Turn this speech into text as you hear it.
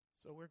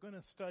So we're going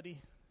to study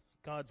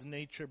God's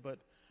nature, but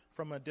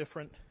from a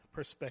different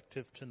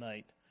perspective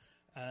tonight.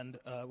 And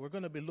we're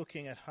going to be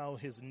looking at how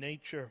his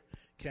nature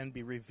can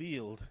be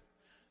revealed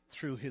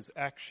through his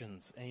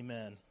actions.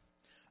 Amen.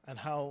 And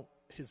how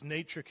his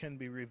nature can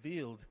be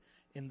revealed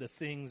in the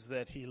things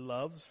that he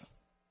loves,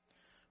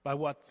 by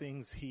what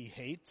things he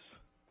hates,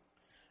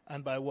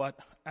 and by what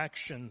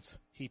actions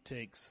he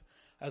takes.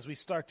 As we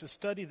start to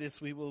study this,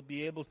 we will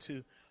be able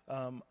to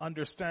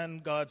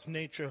understand God's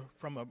nature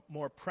from a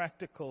more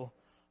practical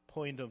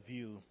point of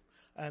view.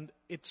 And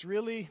it's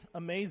really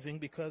amazing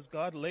because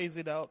God lays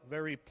it out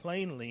very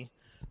plainly,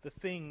 the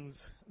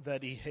things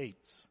that he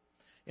hates.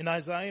 In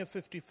Isaiah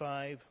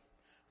 55,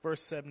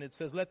 verse 7, it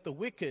says, "Let the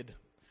wicked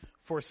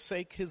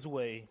forsake his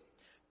way,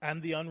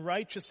 and the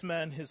unrighteous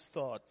man his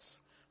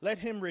thoughts. Let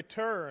him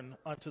return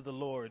unto the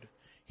Lord.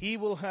 He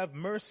will have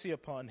mercy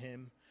upon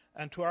him,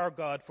 and to our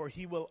God, for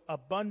he will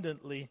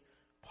abundantly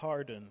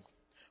pardon.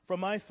 For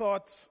my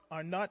thoughts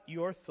are not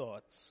your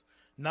thoughts,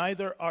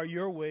 neither are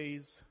your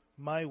ways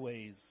my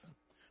ways.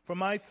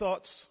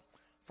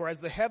 For as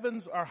the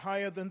heavens are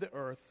higher than the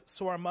earth,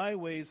 so are my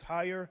ways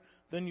higher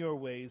than your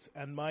ways,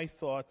 and my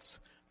thoughts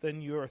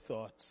than your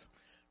thoughts."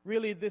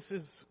 Really, this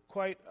is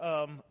quite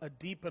a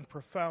deep and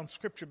profound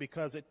scripture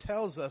because it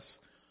tells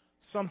us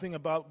something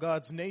about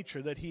God's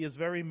nature, that he is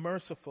very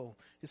merciful.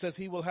 He says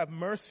he will have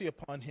mercy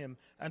upon him,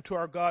 and to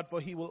our God,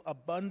 for he will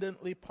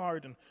abundantly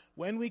pardon.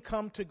 When we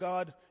come to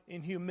God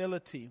in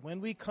humility, when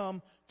we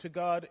come to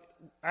God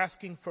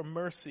asking for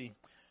mercy,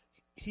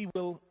 he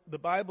will, the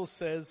Bible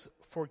says,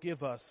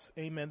 forgive us.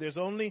 Amen. There's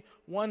only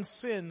one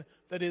sin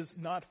that is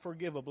not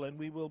forgivable, and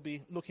we will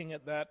be looking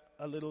at that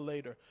a little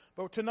later.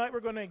 But tonight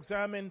we're going to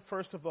examine,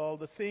 first of all,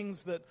 the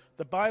things that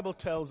the Bible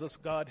tells us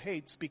God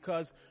hates,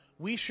 because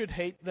we should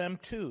hate them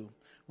too.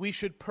 We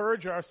should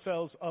purge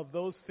ourselves of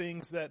those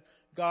things that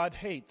God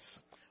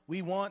hates.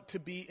 We want to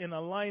be in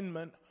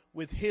alignment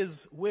with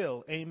his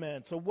will.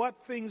 Amen. So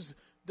what things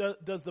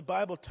does the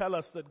Bible tell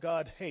us that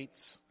God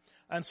hates?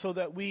 And so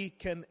that we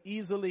can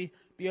easily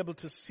be able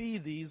to see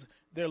these,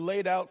 they're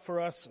laid out for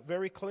us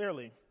very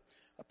clearly.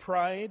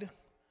 Pride,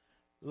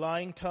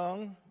 lying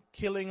tongue,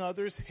 killing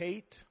others,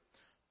 hate,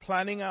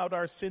 planning out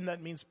our sin,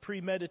 that means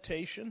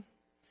premeditation,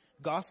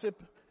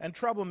 gossip, and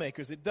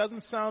troublemakers. It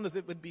doesn't sound as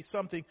if it would be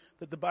something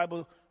that the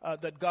Bible,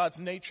 that God's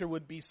nature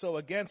would be so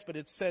against, but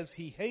it says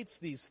he hates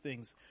these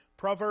things.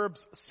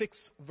 Proverbs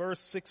 6,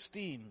 verse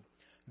 16.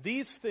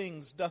 "These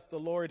things doth the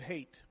Lord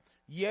hate.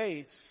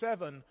 Yea,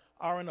 7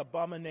 are an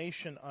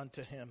abomination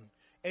unto him.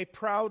 A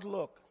proud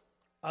look,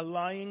 a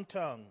lying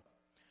tongue,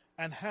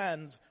 and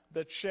hands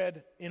that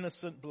shed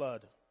innocent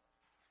blood.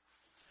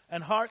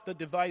 An heart that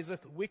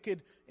deviseth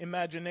wicked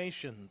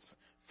imaginations,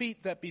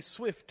 feet that be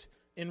swift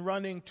in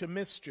running to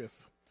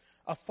mischief.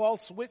 A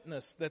false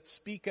witness that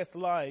speaketh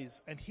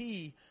lies, and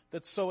he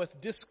that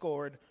soweth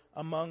discord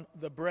among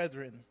the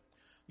brethren."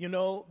 You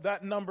know,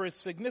 that number is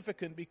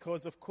significant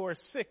because, of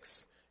course,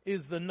 6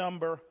 is the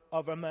number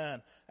of a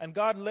man. And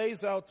God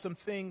lays out some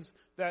things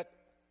that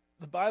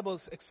the Bible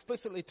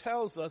explicitly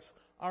tells us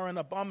are an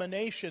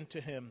abomination to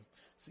him.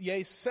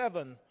 Yea,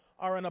 7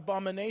 are an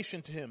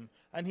abomination to him.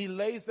 And he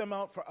lays them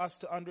out for us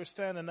to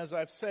understand. And as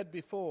I've said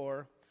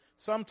before,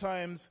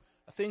 sometimes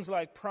things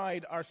like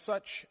pride are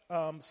such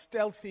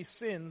stealthy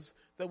sins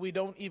that we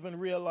don't even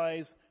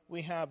realize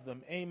we have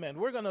them. Amen.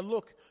 We're going to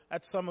look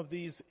at some of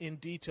these in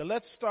detail.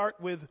 Let's start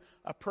with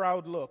a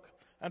proud look.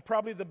 And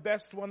probably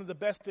one of the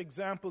best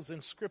examples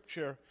in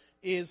Scripture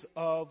is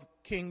of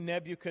King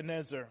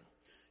Nebuchadnezzar.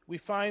 We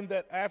find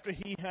that after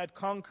he had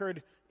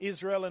conquered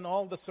Israel and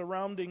all the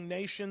surrounding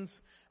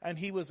nations, and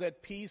he was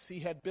at peace,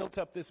 he had built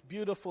up this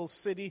beautiful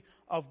city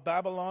of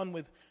Babylon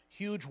with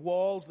huge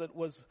walls that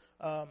was,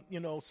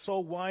 so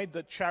wide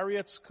that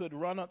chariots could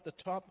run at the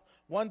top.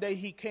 One day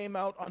he came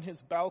out on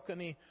his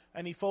balcony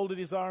and he folded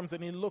his arms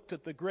and he looked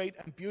at the great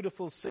and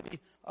beautiful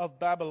city of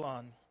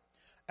Babylon.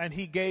 And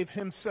he gave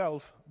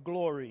himself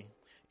glory.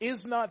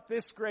 "Is not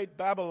this great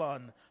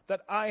Babylon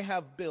that I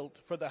have built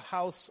for the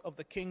house of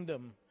the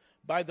kingdom,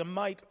 by the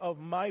might of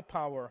my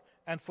power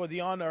and for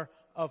the honor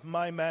of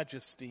my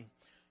majesty?"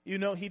 You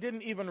know, he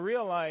didn't even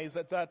realize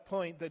at that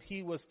point that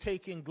he was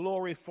taking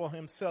glory for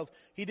himself.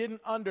 He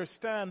didn't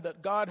understand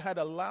that God had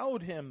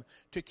allowed him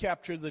to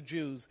capture the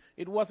Jews.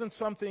 It wasn't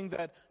something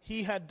that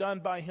he had done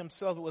by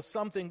himself. It was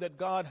something that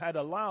God had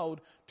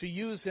allowed to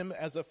use him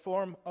as a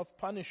form of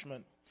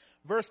punishment.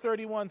 Verse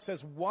 31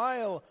 says,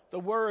 "While the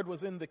word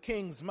was in the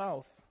king's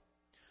mouth,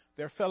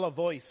 there fell a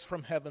voice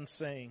from heaven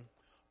saying,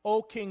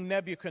 O King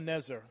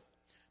Nebuchadnezzar,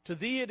 to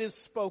thee it is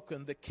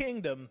spoken, the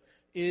kingdom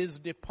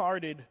is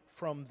departed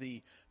from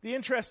thee." The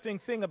interesting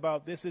thing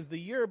about this is the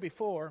year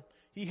before,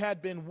 he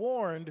had been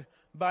warned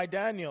by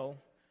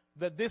Daniel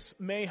that this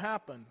may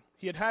happen.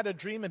 He had had a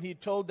dream and he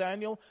told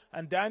Daniel,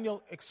 and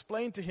Daniel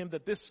explained to him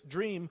that this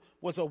dream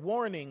was a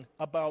warning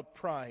about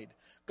pride.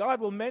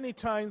 God will many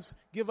times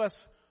give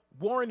us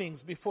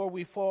warnings before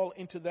we fall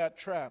into that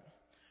trap.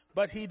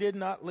 But he did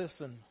not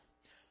listen.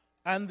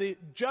 And the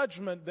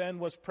judgment then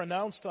was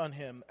pronounced on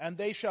him, "And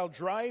they shall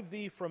drive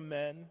thee from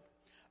men,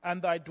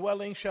 and thy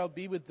dwelling shall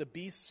be with the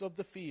beasts of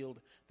the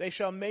field. They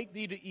shall make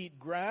thee to eat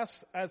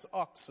grass as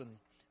oxen,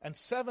 and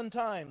 7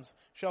 times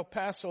shall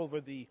pass over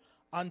thee,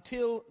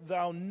 until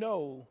thou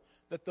know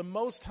that the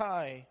Most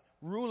High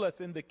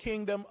ruleth in the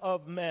kingdom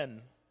of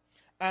men,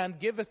 and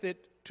giveth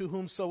it to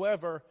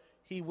whomsoever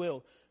he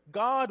will.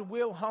 God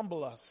will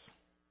humble us.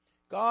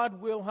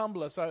 God will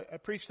humble us. I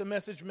preached a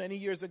message many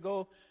years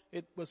ago.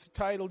 It was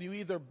titled, You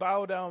Either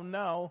Bow Down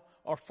Now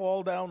or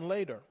Fall Down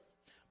Later.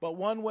 But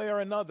one way or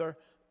another,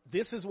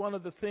 this is one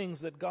of the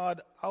things that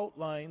God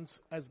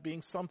outlines as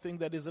being something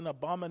that is an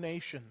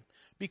abomination,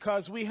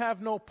 because we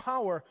have no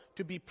power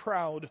to be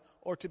proud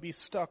or to be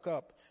stuck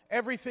up.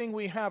 Everything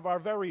we have, our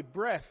very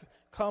breath,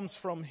 comes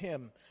from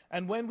him.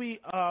 And when we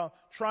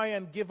try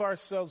and give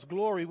ourselves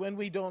glory, when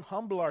we don't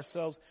humble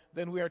ourselves,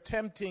 then we are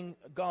tempting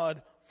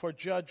God for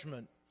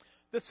judgment.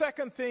 The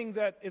second thing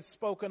that is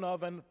spoken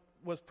of, and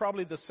was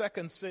probably the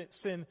second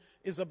sin,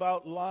 is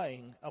about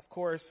lying, of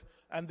course.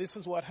 And this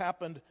is what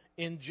happened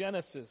in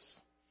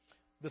Genesis.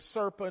 The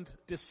serpent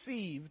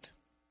deceived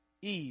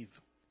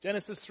Eve.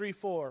 Genesis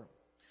 3:4.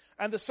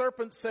 And the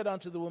serpent said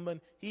unto the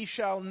woman, He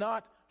shall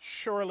not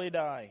surely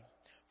die.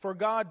 For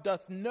God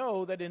doth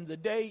know that in the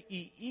day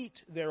ye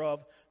eat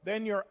thereof,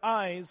 then your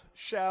eyes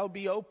shall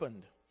be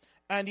opened,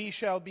 and ye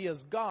shall be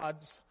as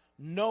gods,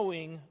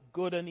 knowing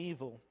good and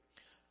evil.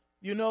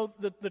 You know,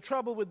 the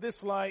trouble with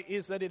this lie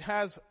is that it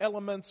has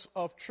elements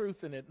of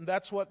truth in it, and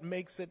that's what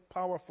makes it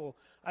powerful.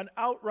 An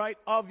outright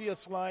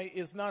obvious lie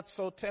is not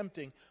so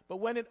tempting,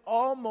 but when it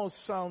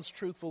almost sounds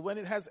truthful, when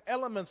it has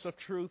elements of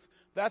truth,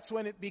 that's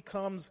when it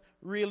becomes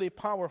really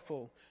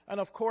powerful. And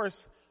of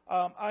course,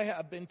 I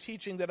have been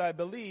teaching that I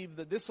believe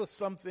that this was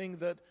something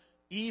that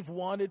Eve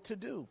wanted to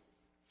do.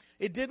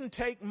 It didn't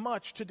take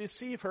much to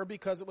deceive her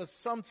because it was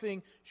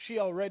something she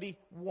already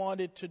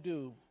wanted to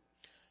do.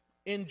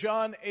 In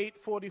John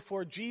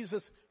 8:44,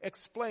 Jesus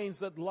explains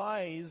that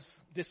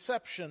lies,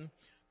 deception,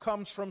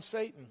 comes from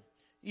Satan.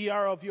 Ye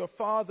are of your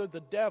father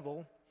the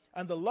devil,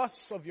 and the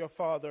lusts of your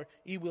father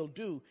ye will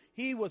do.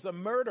 He was a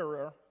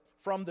murderer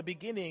from the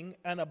beginning,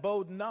 and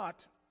abode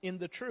not in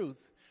the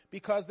truth,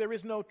 because there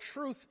is no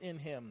truth in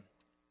him.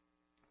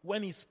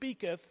 When he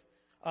speaketh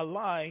a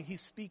lie, he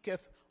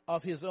speaketh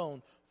of his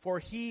own, for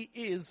he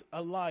is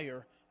a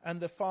liar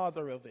and the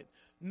father of it.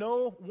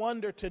 No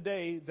wonder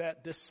today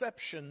that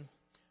deception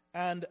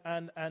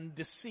and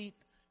deceit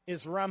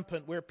is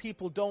rampant, where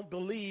people don't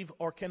believe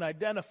or can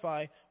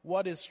identify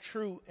what is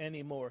true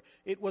anymore.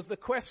 It was the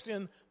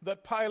question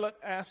that Pilate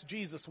asked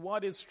Jesus,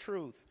 what is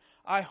truth?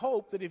 I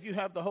hope that if you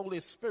have the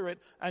Holy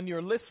Spirit and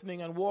you're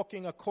listening and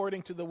walking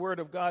according to the Word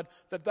of God,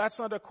 that that's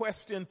not a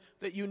question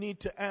that you need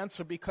to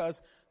answer,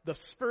 because the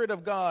Spirit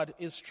of God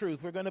is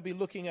truth. We're going to be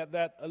looking at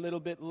that a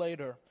little bit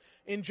later.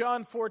 In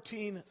John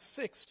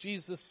 14:6,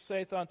 Jesus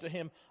saith unto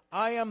him,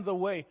 I am the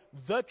way,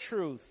 the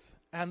truth,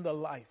 and the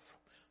life.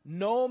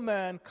 No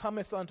man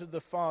cometh unto the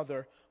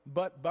Father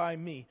but by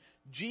me.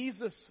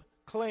 Jesus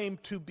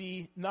claimed to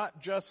be not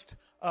just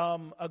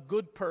a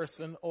good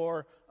person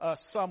or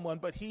someone,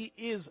 but he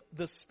is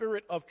the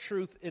Spirit of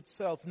truth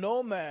itself.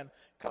 No man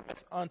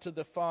cometh unto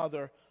the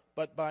Father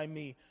but by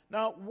me.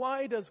 Now,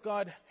 why does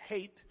God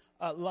hate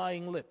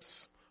lying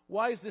lips?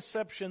 Why is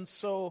deception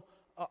so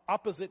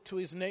opposite to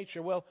his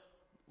nature? Well,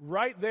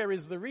 right there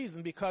is the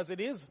reason, because it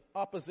is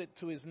opposite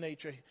to his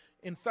nature.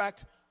 In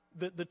fact,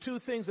 the two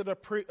things that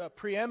are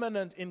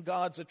preeminent in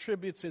God's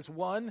attributes is,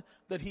 one,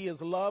 that he is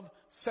love.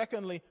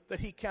 Secondly, that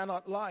he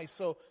cannot lie.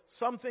 So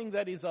something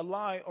that is a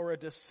lie or a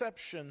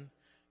deception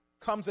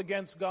comes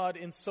against God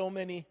in so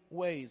many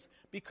ways,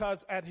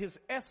 because at his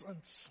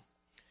essence,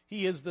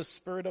 he is the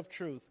Spirit of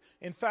truth.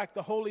 In fact,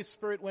 the Holy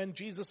Spirit, when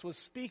Jesus was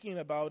speaking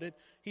about it,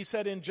 he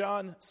said in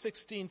John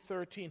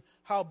 16:13,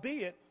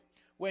 howbeit,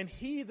 when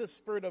he, the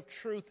Spirit of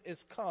truth,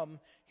 is come,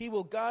 he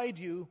will guide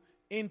you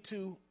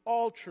into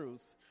all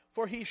truth.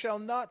 For he shall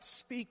not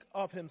speak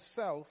of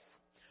himself,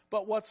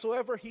 but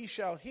whatsoever he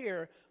shall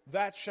hear,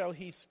 that shall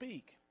he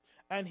speak.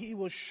 And he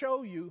will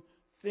show you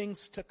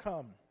things to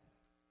come.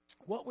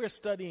 What we're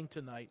studying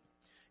tonight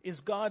is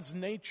God's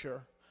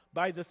nature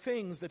by the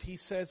things that he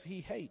says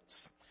he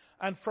hates.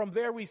 And from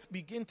there we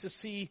begin to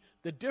see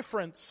the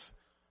difference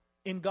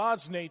in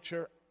God's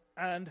nature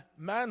and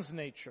man's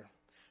nature.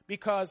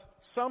 Because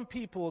some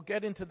people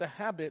get into the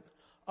habit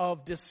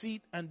of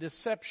deceit and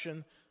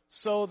deception,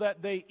 so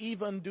that they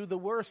even do the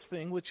worst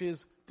thing, which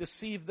is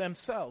deceive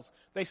themselves.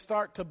 They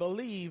start to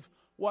believe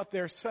what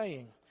they're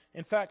saying.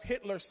 In fact,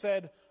 Hitler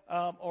said,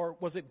 or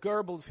was it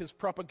Goebbels, his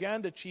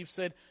propaganda chief,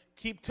 said,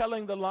 keep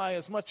telling the lie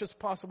as much as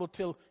possible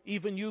till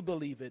even you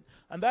believe it.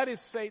 And that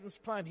is Satan's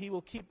plan. He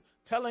will keep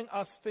telling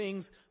us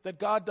things that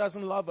God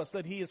doesn't love us,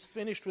 that he is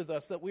finished with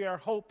us, that we are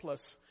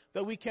hopeless,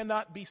 that we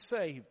cannot be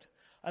saved.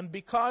 And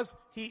because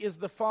he is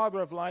the father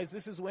of lies,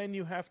 this is when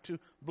you have to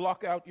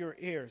block out your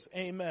ears.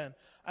 Amen.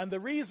 And the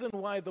reason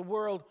why the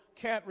world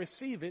can't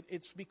receive it,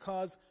 it's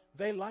because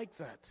they like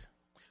that.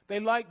 They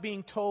like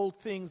being told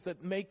things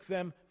that make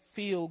them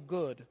feel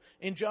good.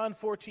 In John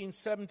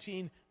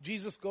 14:17,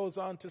 Jesus goes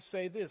on to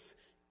say this,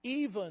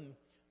 even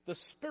the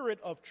Spirit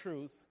of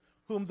truth,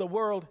 whom the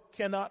world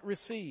cannot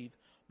receive,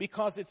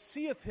 because it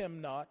seeth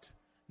him not,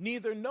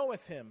 neither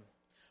knoweth him.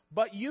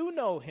 But you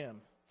know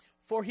him,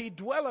 for he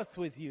dwelleth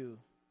with you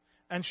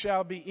and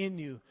shall be in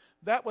you.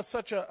 That was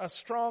such a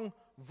strong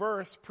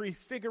verse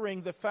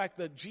prefiguring the fact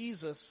that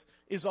Jesus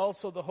is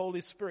also the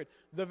Holy Spirit,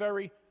 the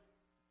very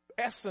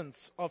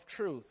essence of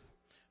truth.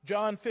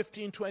 John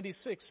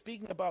 15:26,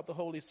 speaking about the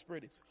Holy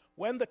Spirit, is,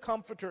 when the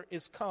Comforter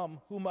is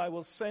come, whom I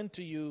will send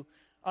to you,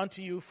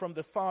 unto you from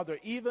the Father,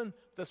 even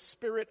the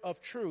Spirit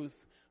of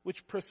truth,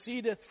 which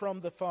proceedeth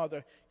from the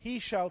Father, he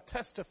shall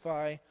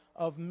testify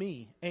of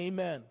me.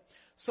 Amen.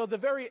 So the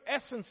very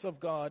essence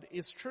of God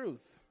is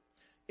truth.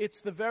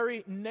 It's the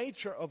very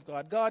nature of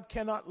God. God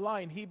cannot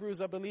lie. In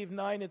Hebrews, I believe,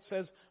 9, it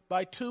says,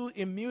 by two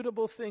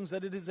immutable things,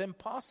 that it is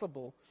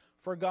impossible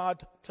for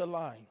God to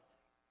lie.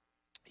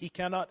 He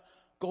cannot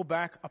go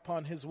back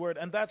upon his word.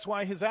 And that's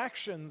why his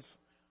actions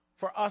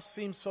for us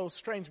seem so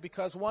strange,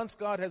 because once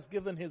God has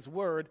given his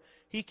word,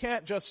 he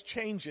can't just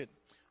change it.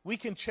 We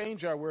can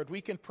change our word.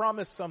 We can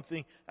promise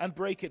something and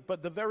break it.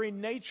 But the very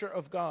nature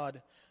of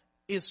God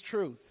is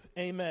truth.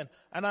 Amen.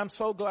 And I'm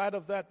so glad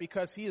of that,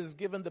 because he has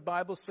given, the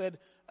Bible said,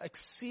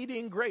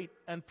 exceeding great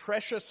and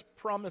precious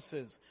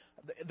promises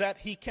that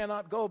he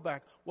cannot go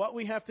back. What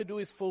we have to do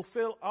is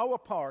fulfill our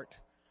part,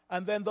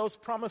 and then those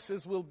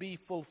promises will be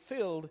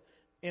fulfilled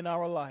in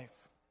our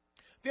life.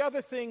 The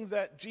other thing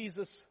that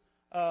Jesus,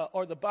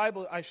 or the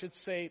Bible, I should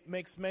say,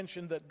 makes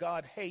mention that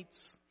God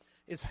hates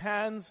is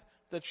hands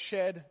that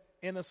shed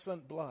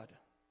innocent blood.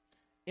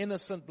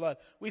 Innocent blood.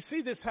 We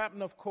see this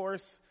happen, of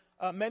course,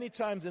 many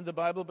times in the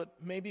Bible, but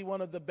maybe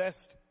one of the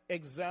best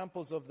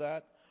examples of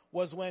that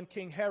was when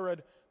King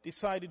Herod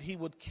decided he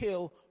would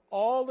kill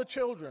all the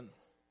children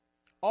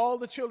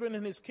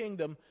in his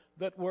kingdom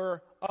that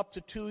were up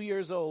to 2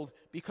 years old,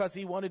 because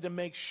he wanted to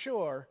make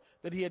sure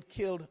that he had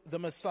killed the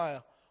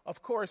Messiah.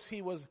 Of course,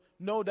 he was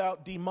no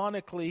doubt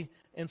demonically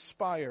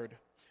inspired.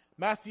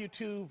 Matthew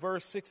 2,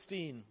 verse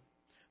 16.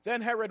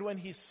 Then Herod, when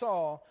he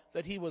saw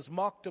that he was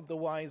mocked of the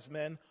wise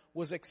men,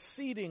 was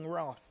exceeding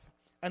wroth,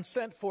 and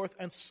sent forth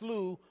and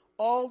slew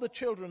all the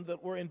children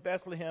that were in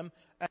Bethlehem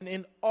and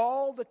in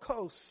all the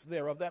coasts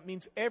thereof. That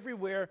means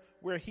everywhere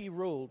where he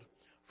ruled,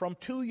 from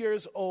 2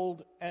 years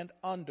old and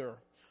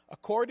under,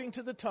 according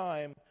to the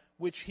time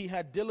which he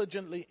had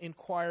diligently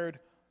inquired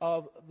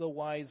of the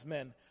wise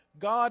men.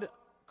 God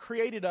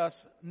created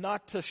us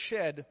not to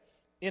shed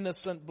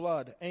innocent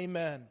blood.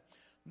 Amen.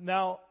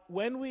 Now,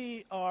 when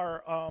we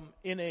are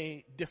in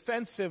a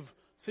defensive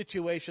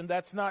situation,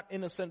 that's not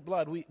innocent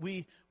blood.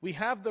 We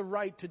have the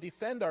right to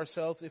defend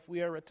ourselves if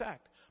we are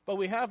attacked. But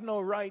we have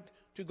no right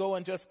to go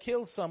and just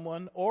kill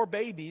someone or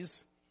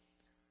babies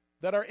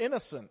that are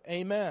innocent.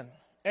 Amen.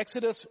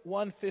 Exodus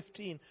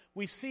 1:15.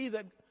 We see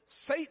that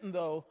Satan,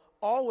 though,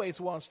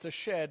 always wants to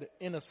shed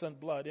innocent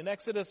blood. In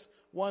Exodus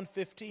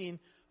 1:15,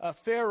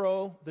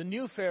 Pharaoh, the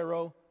new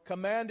Pharaoh,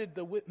 commanded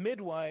the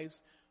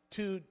midwives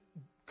to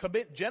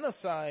commit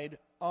genocide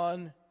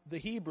on the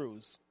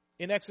Hebrews.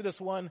 In Exodus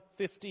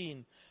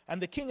 1:15,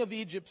 and the king of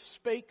Egypt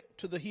spake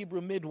to the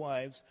Hebrew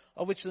midwives,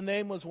 of which the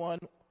name was one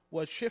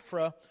was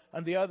Shiphrah,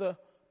 and the other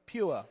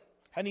Puah.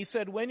 And he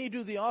said, when ye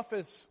do the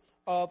office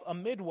of a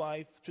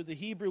midwife to the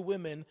Hebrew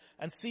women,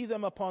 and see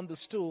them upon the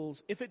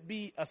stools, if it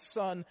be a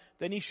son,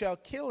 then he shall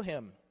kill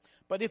him.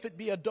 But if it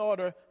be a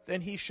daughter,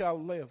 then he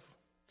shall live.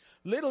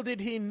 Little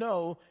did he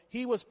know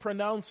he was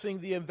pronouncing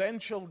the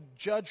eventual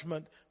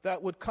judgment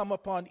that would come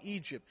upon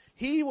Egypt.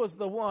 He was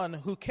the one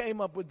who came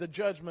up with the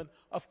judgment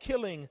of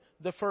killing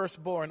the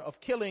firstborn,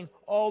 of killing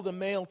all the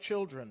male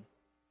children.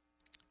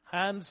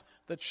 Hands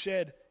that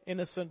shed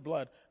innocent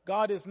blood.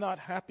 God is not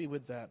happy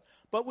with that.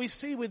 But we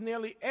see with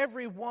nearly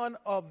every one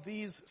of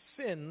these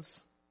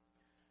sins,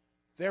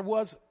 there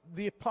was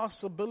the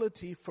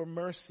possibility for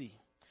mercy.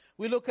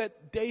 We look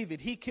at David.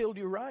 He killed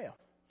Uriah.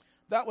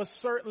 That was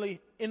certainly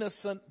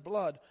innocent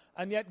blood.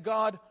 And yet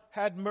God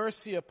had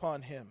mercy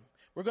upon him.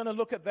 We're going to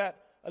look at that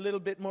a little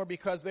bit more,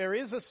 because there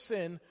is a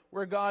sin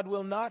where God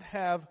will not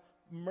have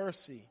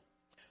mercy.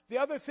 The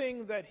other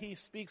thing that he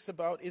speaks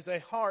about is a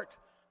heart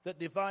that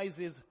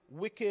devises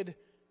wicked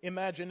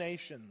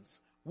imaginations,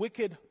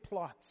 wicked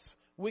plots,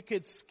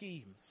 wicked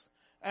schemes.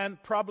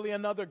 And probably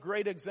another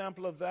great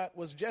example of that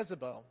was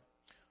Jezebel,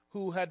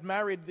 who had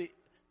married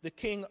the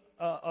king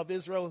of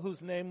Israel,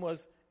 whose name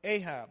was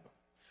Ahab.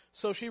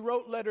 So she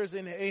wrote letters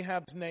in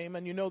Ahab's name,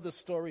 and you know the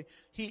story.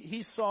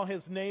 He saw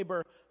his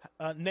neighbor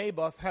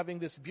Naboth having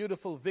this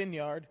beautiful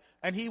vineyard,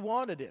 and he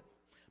wanted it.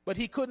 But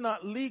he could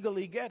not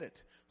legally get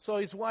it. So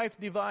his wife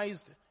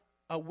devised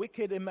a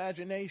wicked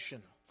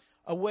imagination,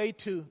 a way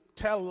to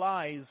tell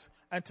lies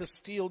and to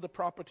steal the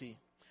property.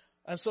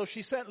 And so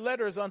she sent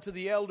letters unto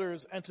the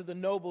elders and to the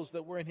nobles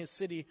that were in his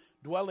city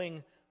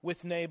dwelling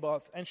with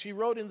Naboth. And she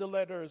wrote in the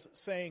letters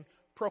saying,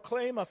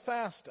 proclaim a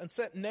fast and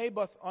set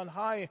Naboth on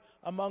high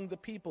among the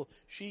people.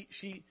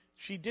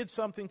 She did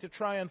something to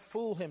try and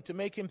fool him, to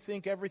make him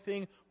think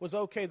everything was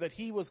okay, that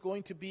he was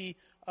going to be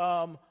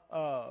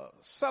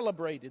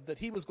celebrated, that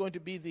he was going to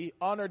be the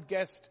honored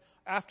guest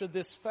after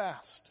this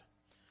fast.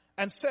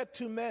 And set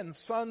 2 men,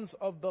 sons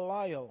of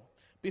Belial,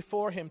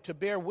 before him to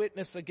bear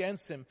witness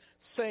against him,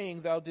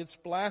 saying, Thou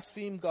didst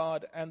blaspheme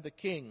God and the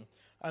king,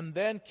 and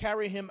then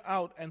carry him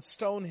out and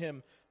stone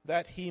him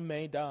that he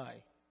may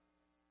die.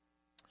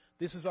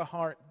 This is a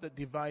heart that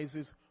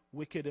devises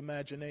wicked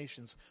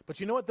imaginations. But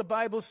you know what the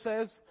Bible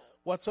says?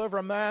 Whatsoever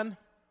a man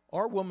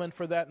or woman,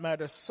 for that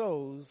matter,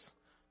 sows,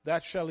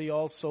 that shall he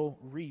also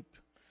reap.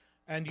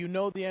 And you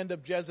know the end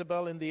of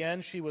Jezebel. In the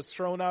end, she was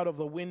thrown out of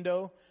the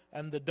window,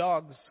 and the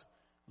dogs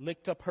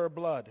licked up her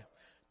blood.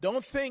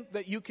 Don't think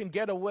that you can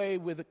get away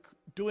with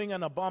doing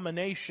an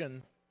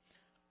abomination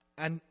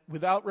and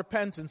without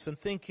repentance and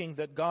thinking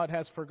that God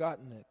has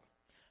forgotten it.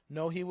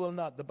 No, he will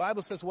not. The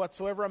Bible says,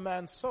 whatsoever a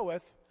man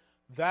soweth,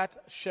 that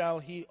shall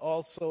he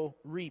also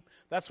reap.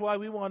 That's why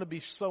we want to be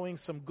sowing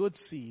some good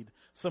seed,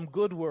 some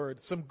good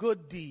word, some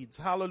good deeds.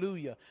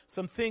 Hallelujah.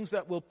 Some things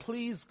that will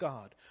please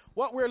God.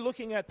 What we're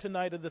looking at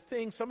tonight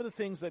are some of the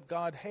things that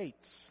God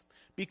hates,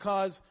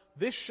 because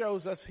this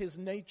shows us his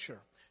nature,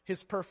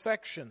 his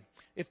perfection.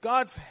 If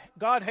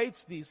God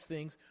hates these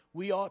things,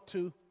 we ought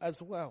to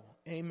as well.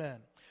 Amen.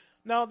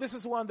 Now, this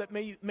is one that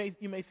you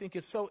may think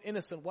is so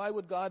innocent. Why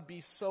would God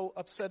be so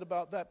upset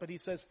about that? But he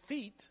says,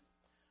 feet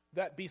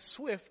that be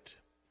swift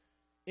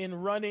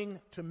in running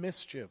to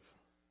mischief.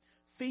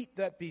 Feet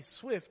that be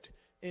swift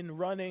in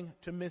running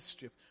to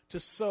mischief. To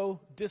sow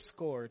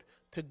discord,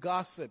 to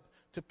gossip,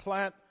 to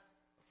plant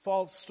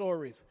false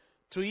stories,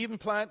 to even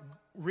plant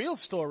real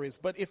stories.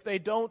 But if they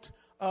don't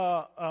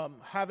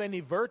have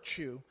any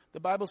virtue, the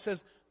Bible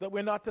says that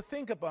we're not to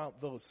think about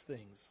those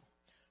things.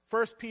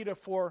 1 Peter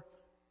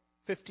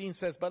 4:15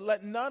 says, But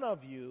let none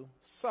of you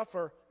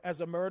suffer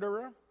as a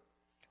murderer,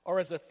 or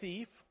as a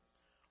thief,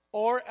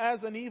 or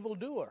as an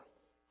evildoer,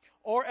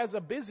 or as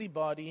a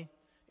busybody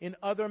in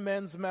other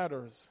men's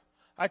matters.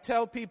 I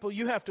tell people,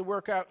 you have to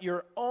work out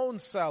your own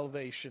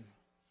salvation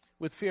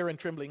with fear and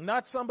trembling,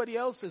 not somebody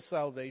else's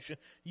salvation.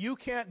 You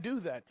can't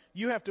do that.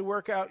 You have to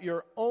work out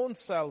your own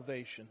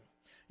salvation.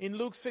 In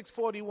Luke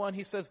 6:41,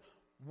 he says,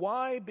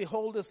 Why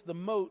beholdest the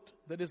mote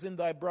that is in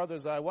thy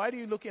brother's eye? Why are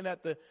you looking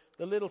at the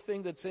little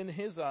thing that's in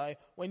his eye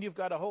when you've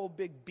got a whole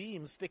big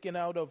beam sticking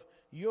out of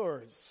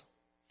yours?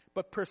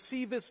 But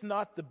perceivest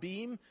not the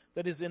beam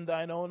that is in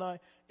thine own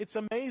eye? It's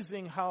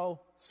amazing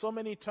how so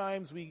many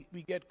times we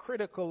get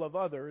critical of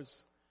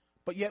others,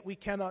 but yet we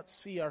cannot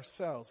see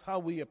ourselves, how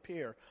we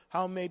appear,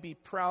 how maybe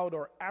proud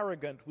or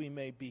arrogant we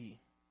may be.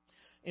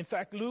 In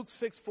fact, Luke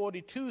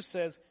 6:42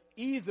 says,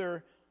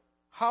 Either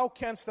how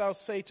canst thou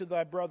say to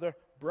thy brother,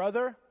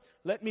 Brother,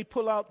 let me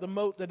pull out the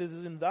mote that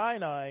is in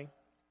thine eye,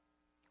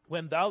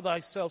 when thou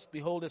thyself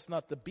beholdest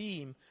not the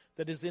beam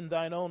that is in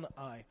thine own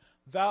eye?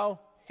 Thou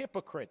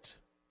hypocrite!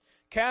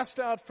 Cast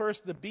out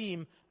first the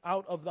beam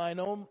out of thine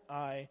own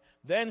eye,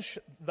 then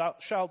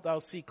shalt thou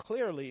see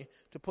clearly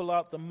to pull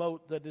out the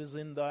mote that is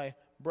in thy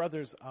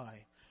brother's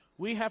eye.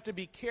 We have to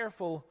be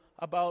careful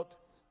about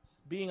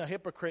being a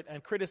hypocrite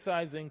and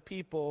criticizing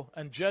people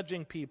and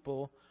judging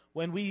people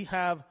when we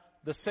have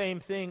the same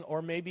thing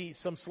or maybe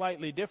some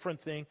slightly different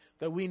thing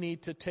that we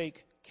need to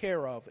take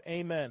care of.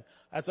 Amen.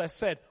 As I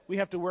said, we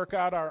have to work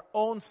out our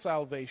own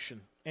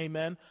salvation.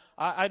 Amen.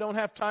 I don't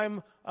have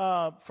time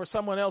for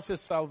someone else's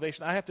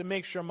salvation. I have to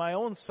make sure my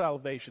own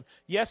salvation.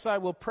 Yes, I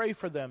will pray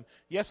for them.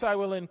 Yes, I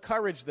will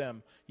encourage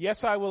them.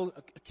 Yes, I will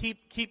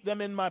keep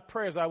them in my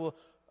prayers. I will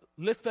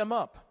lift them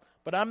up.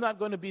 But I'm not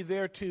going to be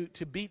there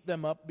to beat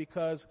them up,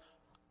 because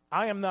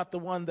I am not the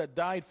one that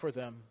died for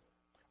them.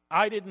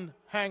 I didn't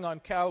hang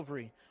on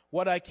Calvary.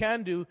 What I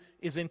can do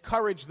is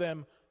encourage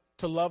them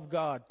to love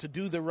God, to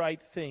do the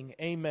right thing.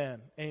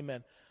 Amen.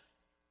 Amen.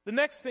 The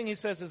next thing he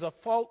says is a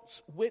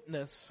false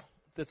witness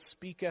that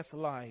speaketh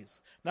lies.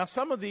 Now,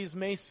 some of these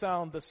may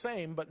sound the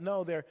same, but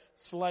no, they're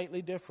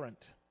slightly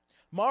different.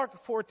 Mark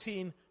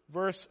 14,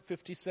 verse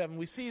 57.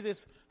 We see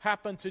this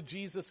happen to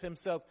Jesus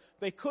himself.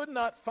 They could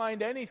not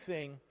find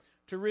anything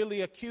to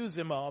really accuse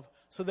him of,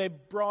 so they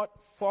brought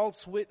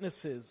false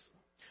witnesses.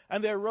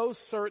 And there arose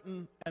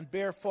certain and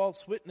bare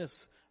false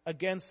witness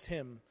against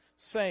him,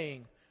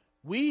 saying,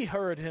 We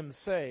heard him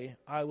say,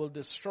 I will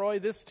destroy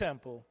this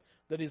temple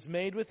that is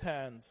made with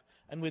hands,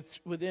 and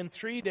within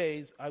 3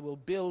 days I will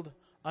build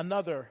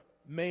another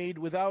made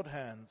without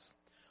hands.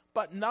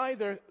 But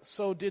neither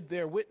so did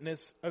their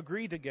witness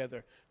agree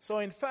together. So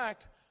in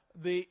fact,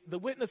 the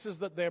witnesses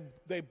that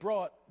they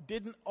brought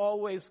didn't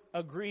always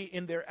agree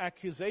in their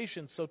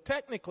accusations. So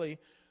technically,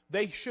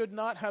 they should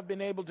not have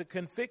been able to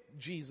convict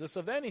Jesus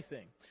of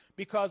anything.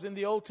 Because in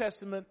the Old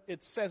Testament,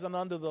 it says, and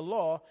under the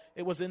law,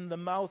 it was in the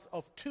mouth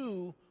of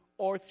 2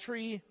 or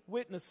 3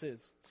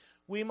 witnesses.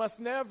 We must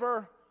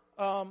never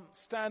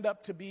stand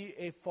up to be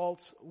a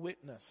false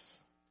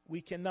witness.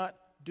 We cannot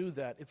do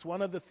that. It's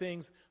one of the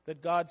things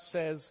that God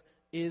says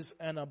is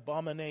an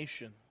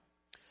abomination.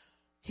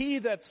 He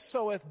that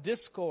soweth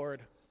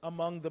discord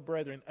among the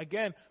brethren.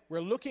 Again,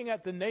 we're looking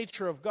at the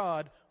nature of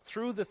God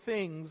through the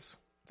things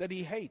that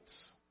he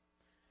hates.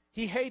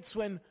 He hates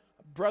when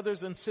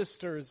brothers and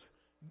sisters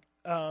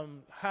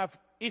have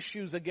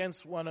issues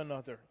against one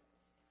another.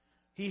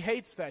 He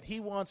hates that. He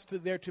wants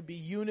there to be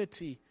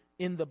unity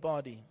in the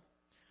body.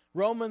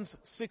 Romans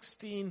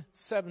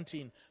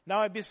 16:17. Now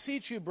I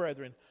beseech you,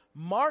 brethren,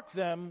 mark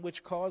them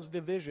which cause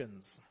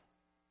divisions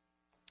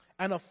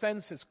and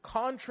offenses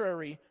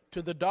contrary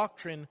to the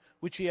doctrine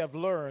which ye have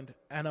learned,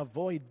 and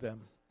avoid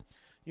them.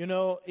 You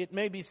know, it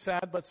may be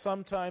sad, but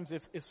sometimes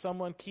if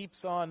someone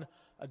keeps on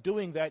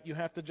doing that, you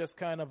have to just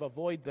kind of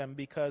avoid them,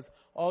 because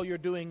all you're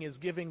doing is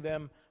giving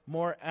them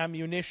more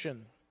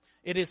ammunition.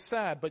 It is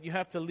sad, but you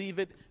have to leave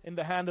it in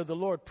the hand of the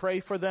Lord.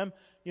 Pray for them.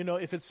 You know,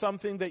 if it's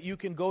something that you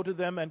can go to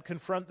them and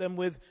confront them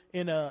with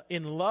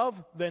in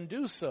love, then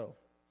do so.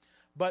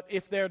 But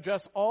if they're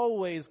just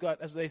always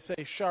got, as they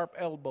say, sharp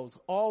elbows,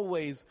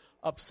 always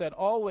upset,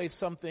 always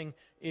something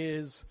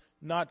is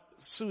not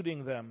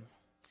suiting them,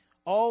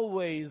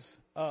 always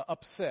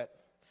upset,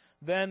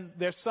 then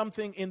there's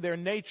something in their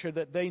nature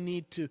that they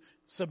need to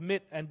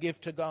submit and give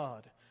to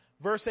God.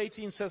 Verse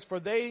 18 says, for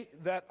they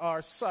that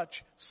are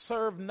such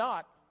serve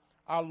not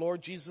our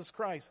Lord Jesus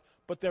Christ,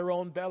 but their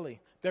own belly,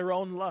 their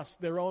own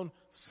lust, their own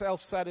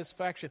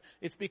self-satisfaction.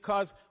 It's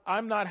because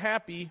I'm not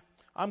happy,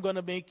 I'm going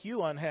to make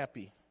you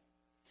unhappy.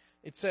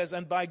 It says,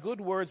 and by good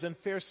words and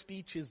fair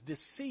speeches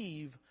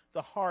deceive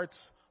the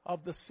hearts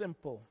of the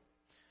simple.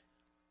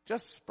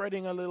 Just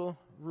spreading a little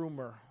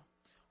rumor.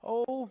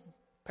 Oh,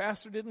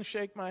 pastor didn't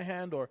shake my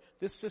hand, or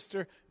this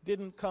sister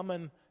didn't come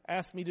and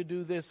ask me to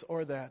do this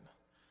or that.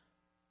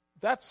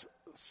 That's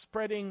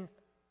spreading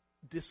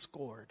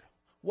discord.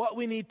 What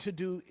we need to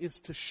do is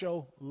to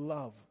show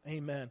love.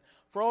 Amen.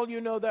 For all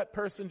you know, that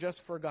person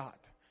just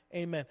forgot.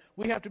 Amen.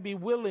 We have to be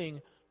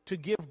willing to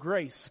give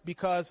grace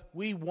because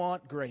we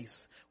want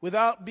grace.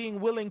 Without being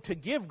willing to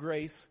give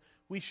grace,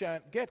 we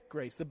shan't get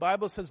grace. The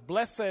Bible says,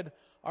 blessed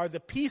are the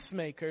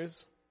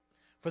peacemakers,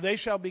 for they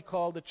shall be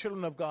called the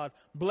children of God.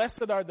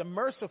 Blessed are the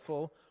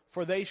merciful,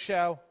 for they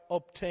shall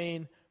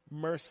obtain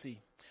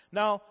mercy.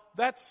 Now,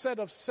 that set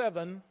of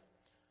 7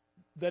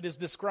 that is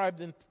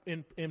described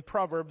in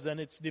Proverbs, and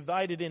it's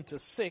divided into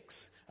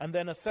 6, and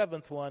then a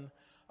 7th one,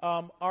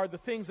 are the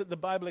things that the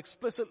Bible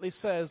explicitly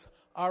says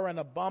are an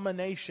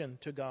abomination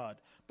to God.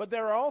 But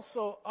there are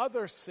also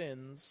other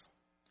sins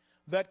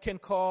that can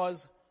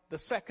cause the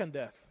second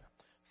death.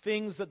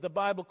 Things that the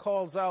Bible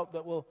calls out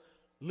that will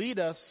lead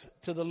us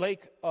to the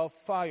lake of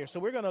fire. So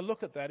we're going to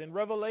look at that. In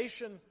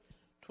Revelation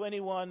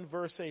 21,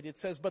 verse 8, it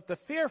says, but the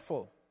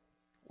fearful.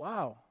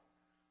 Wow.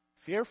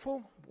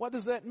 Fearful? What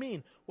does that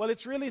mean? Well,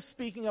 it's really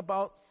speaking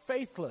about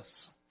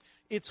faithless.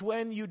 It's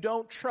when you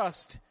don't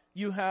trust,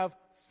 you have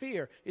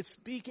fear. It's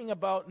speaking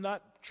about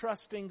not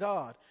trusting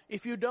God.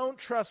 If you don't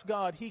trust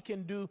God, He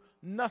can do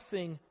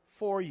nothing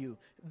for you.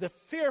 The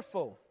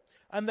fearful,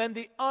 and then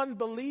the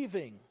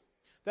unbelieving.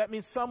 That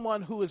means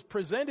someone who is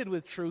presented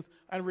with truth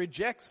and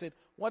rejects it.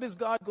 What is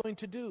God going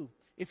to do?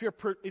 If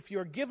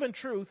you're given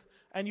truth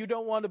and you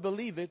don't want to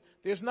believe it,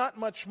 there's not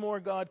much more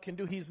God can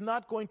do. He's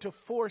not going to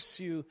force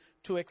you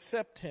to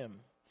accept Him.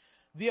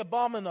 The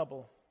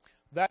abominable,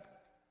 that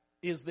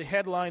is the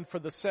headline for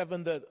the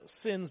 7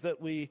 sins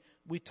that we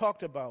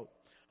talked about.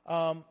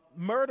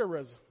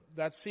 Murderers,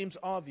 that seems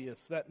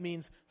obvious. That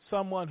means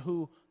someone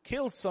who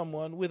killed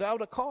someone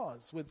without a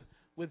cause, with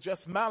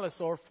just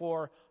malice, or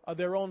for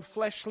their own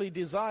fleshly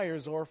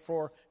desires, or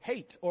for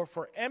hate, or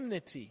for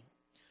enmity.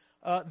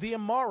 The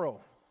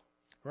immoral,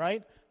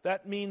 right?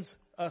 That means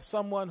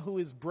someone who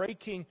is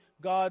breaking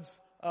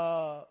God's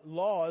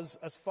laws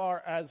as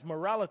far as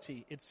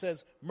morality. It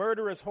says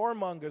murderers,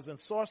 whoremongers, and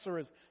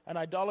sorcerers, and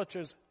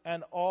idolaters,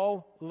 and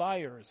all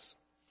liars.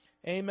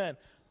 Amen.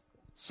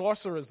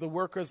 Sorcerers, the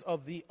workers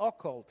of the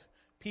occult,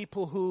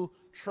 people who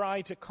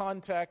try to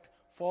contact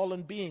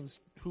fallen beings,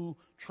 who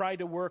try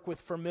to work with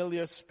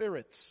familiar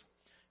spirits.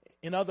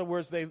 In other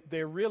words,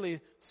 they really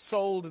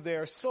sold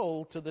their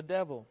soul to the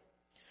devil.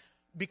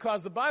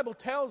 Because the Bible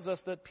tells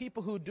us that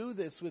people who do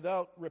this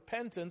without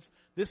repentance,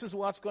 this is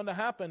what's going to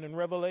happen in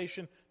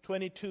Revelation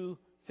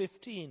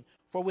 22:15.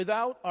 For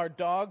without are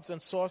dogs and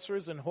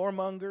sorcerers and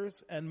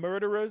whoremongers and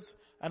murderers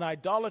and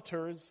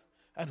idolaters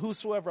and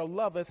whosoever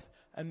loveth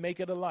and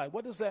maketh a lie.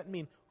 What does that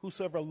mean,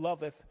 whosoever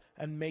loveth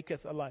and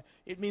maketh a lie?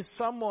 It means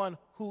someone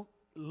who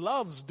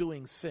loves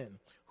doing sin,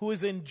 who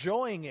is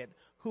enjoying it,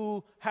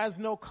 who has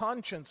no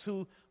conscience,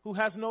 who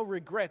has no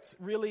regrets,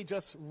 really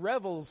just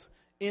revels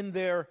in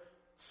their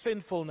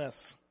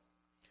sinfulness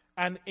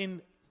and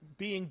in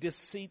being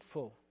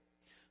deceitful.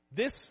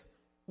 This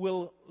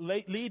will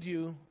lead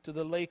you to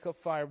the lake of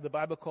fire. The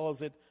Bible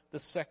calls it the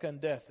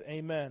second death.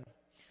 Amen.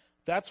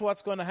 That's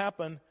what's going to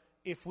happen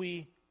if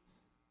we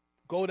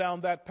go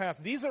down that path.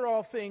 These are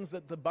all things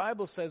that the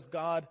Bible says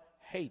God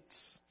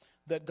hates,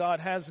 that God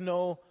has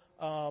no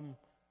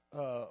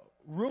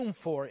room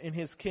for in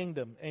His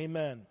kingdom.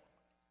 Amen.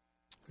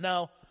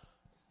 Now,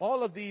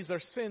 all of these are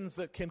sins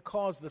that can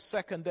cause the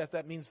second death.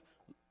 That means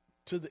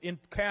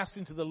cast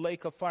into the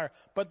lake of fire.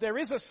 But there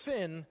is a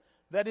sin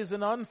that is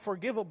an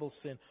unforgivable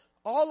sin.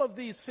 All of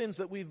these sins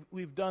that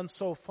we've done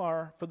so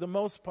far, for the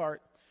most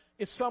part,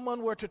 if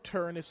someone were to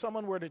turn, if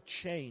someone were to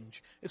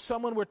change, if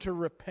someone were to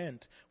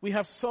repent, we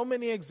have so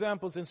many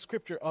examples in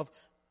Scripture of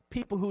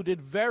people who did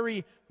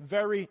very,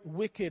 very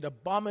wicked,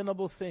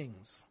 abominable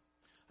things.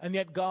 and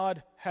yet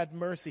God had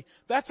mercy.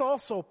 That's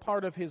also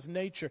part of his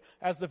nature.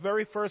 As the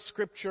very first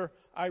scripture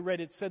I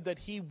read, it said that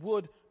he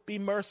would be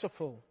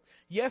merciful.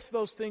 Yes,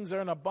 those things are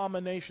an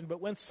abomination,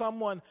 but when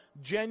someone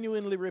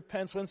genuinely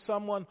repents, when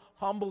someone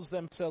humbles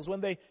themselves,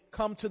 when they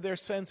come to their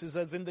senses,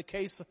 as in the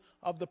case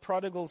of the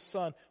prodigal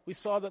son, we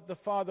saw that the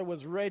father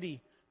was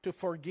ready to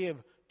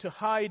forgive, to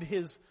hide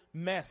his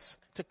mess,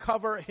 to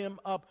cover him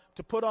up,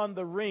 to put on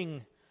the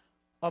ring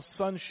of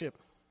sonship.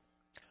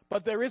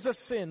 But there is a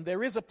sin,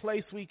 there is a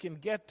place we can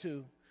get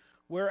to,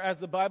 where, as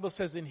the Bible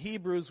says in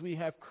Hebrews, we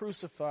have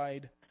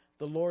crucified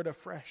the Lord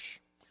afresh.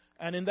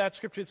 And in that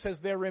scripture it says,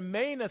 there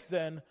remaineth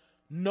then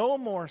no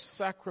more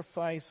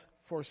sacrifice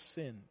for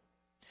sin.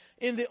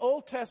 In the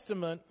Old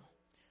Testament,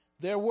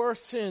 there were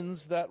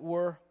sins that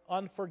were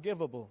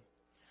unforgivable.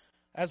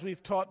 As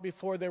we've taught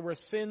before, there were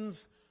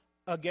sins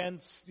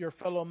against your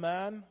fellow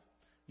man.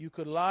 You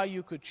could lie,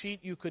 you could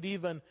cheat, you could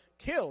even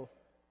kill.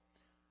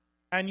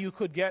 And you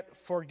could get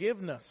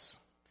forgiveness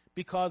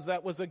because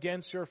that was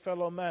against your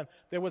fellow man.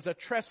 There was a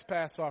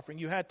trespass offering.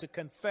 You had to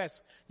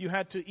confess. You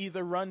had to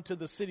either run to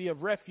the city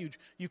of refuge.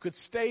 You could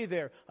stay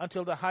there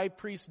until the high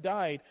priest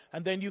died,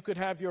 and then you could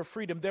have your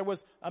freedom. There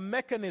was a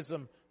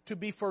mechanism to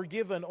be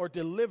forgiven or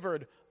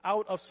delivered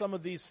out of some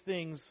of these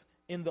things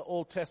in the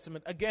Old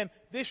Testament. Again,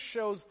 this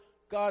shows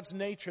God's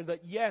nature,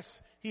 that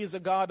yes, he is a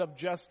God of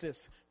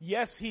justice.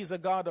 Yes, he's a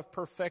God of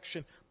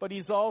perfection, but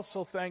he's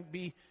also, thank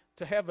be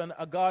to heaven,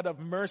 a God of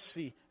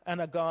mercy and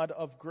a God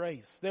of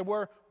grace. There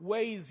were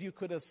ways you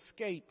could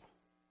escape.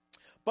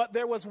 But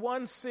there was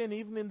one sin,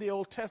 even in the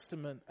Old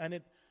Testament, and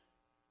it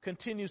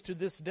continues to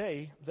this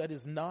day, that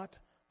is not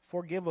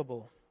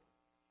forgivable.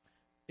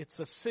 It's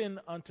a sin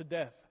unto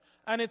death.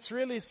 And it's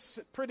really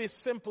pretty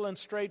simple and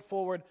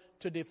straightforward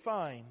to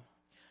define.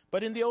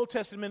 But in the Old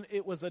Testament,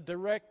 it was a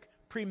direct,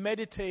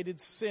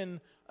 premeditated sin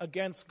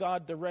against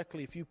God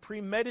directly. If you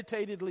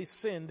premeditatedly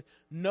sinned,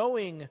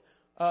 knowing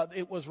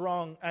it was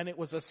wrong and it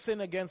was a sin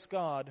against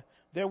God,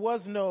 there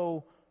was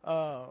no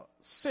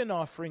sin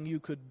offering you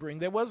could bring.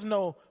 There was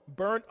no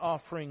burnt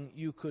offering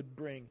you could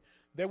bring.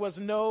 There was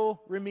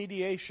no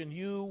remediation.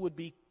 You would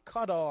be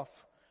cut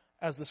off,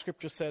 as the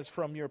scripture says,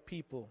 from your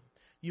people.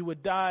 You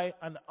would die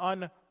an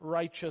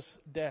unrighteous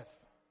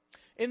death.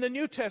 In the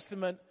New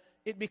Testament,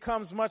 it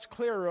becomes much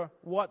clearer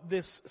what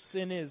this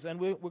sin is. And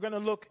we're going to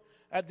look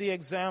at the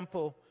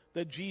example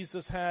that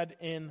Jesus had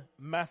in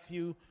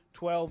Matthew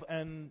 12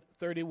 and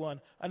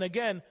 31. And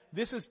again,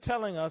 this is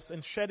telling us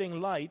and shedding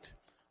light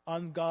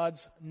on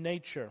God's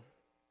nature.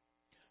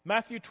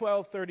 Matthew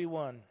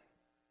 12:31.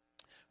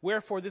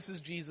 Wherefore, this is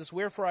Jesus,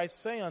 wherefore I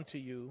say unto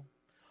you,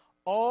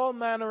 all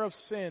manner of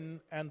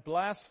sin and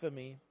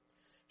blasphemy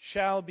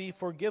shall be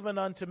forgiven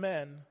unto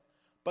men,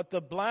 but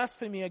the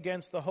blasphemy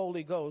against the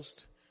Holy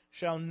Ghost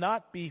shall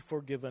not be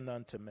forgiven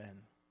unto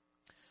men.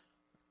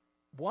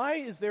 Why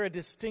is there a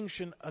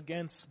distinction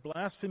against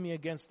blasphemy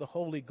against the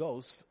Holy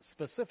Ghost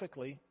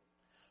specifically,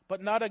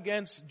 but not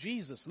against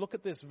Jesus? Look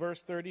at this,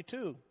 verse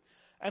 32.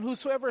 And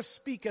whosoever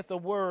speaketh a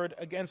word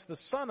against the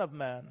Son of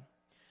Man,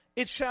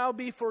 it shall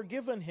be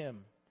forgiven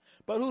him.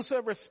 But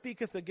whosoever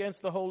speaketh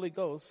against the Holy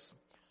Ghost,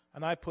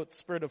 and I put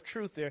Spirit of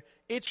truth there,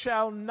 it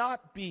shall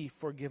not be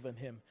forgiven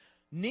him,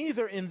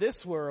 neither in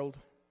this world,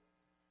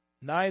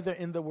 neither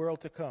in the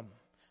world to come.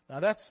 Now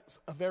that's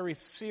a very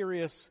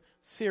serious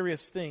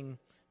thing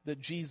that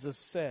Jesus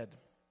said,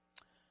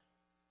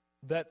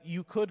 that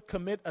you could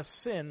commit a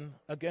sin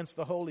against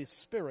the Holy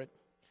Spirit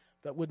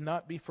that would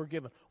not be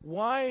forgiven.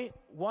 Why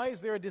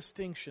is there a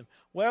distinction?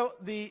 Well,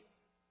 the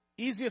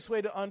easiest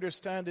way to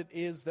understand it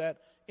is that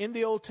in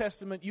the Old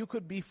Testament you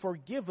could be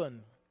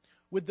forgiven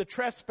with the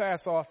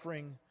trespass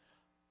offering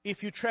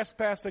if you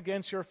trespassed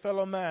against your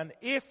fellow man,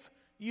 if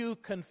you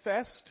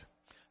confessed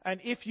and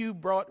if you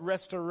brought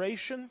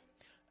restoration,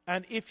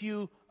 and if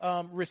you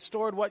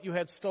restored what you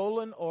had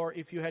stolen, or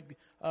if you had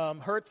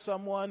hurt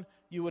someone,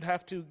 you would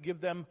have to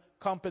give them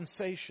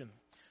compensation.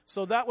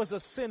 So that was a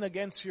sin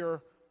against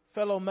your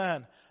fellow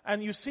man.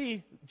 And you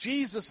see,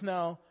 Jesus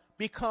now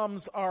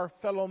becomes our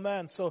fellow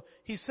man. So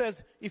he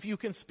says, if you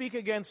can speak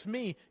against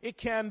me, it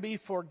can be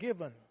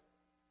forgiven.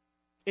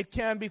 It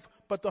can be,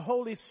 but the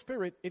Holy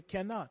Spirit, it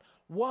cannot.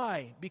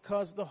 Why?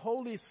 Because the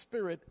Holy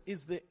Spirit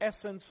is the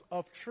essence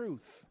of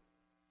truth.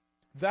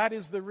 That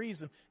is the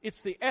reason.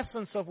 It's the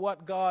essence of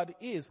what God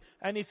is.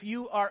 And if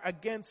you are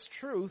against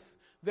truth,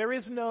 there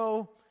is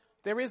no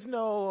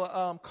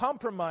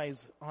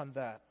compromise on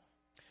that.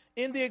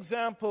 In the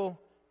example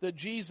that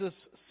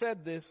Jesus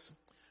said this,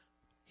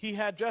 he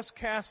had just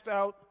cast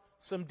out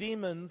some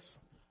demons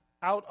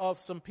out of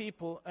some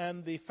people,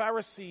 and the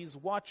Pharisees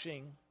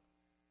watching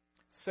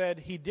said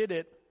he did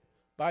it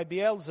by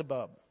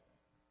Beelzebub.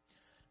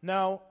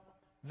 Now,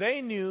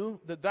 they knew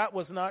that that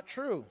was not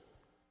true.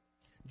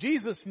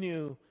 Jesus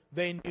knew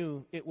they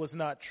knew it was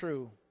not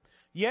true.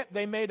 Yet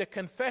they made a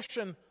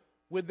confession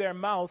with their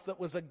mouth that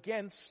was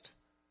against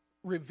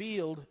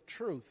revealed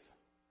truth.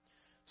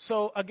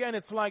 So again,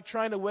 it's like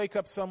trying to wake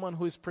up someone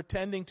who is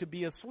pretending to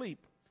be asleep.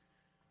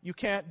 You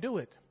can't do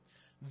it.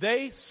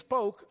 They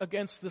spoke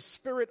against the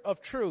Spirit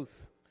of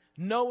truth.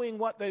 knowing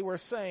what they were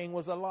saying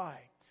was a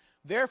lie.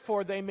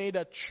 Therefore, they made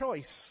a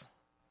choice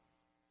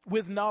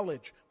with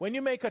knowledge. When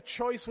you make a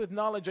choice with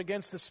knowledge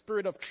against the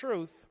Spirit of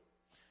truth,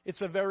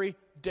 it's a very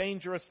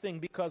dangerous thing,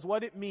 because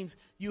what it means,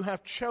 you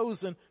have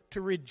chosen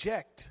to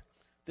reject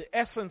the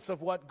essence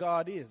of what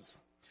God is.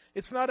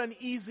 It's not an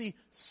easy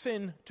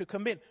sin to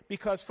commit,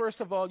 because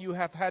first of all, you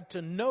have had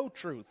to know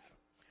truth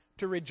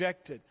to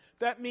reject it.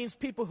 That means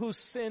people who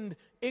sinned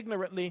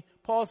ignorantly,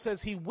 Paul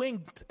says he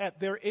winked at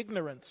their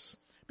ignorance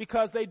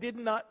because they did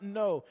not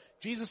know.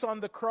 Jesus on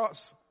the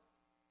cross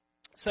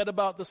said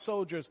about the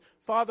soldiers,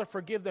 Father,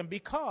 forgive them,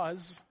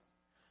 because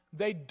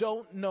they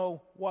don't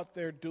know what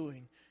they're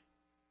doing.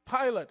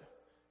 Pilate,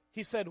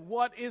 he said,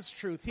 what is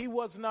truth? He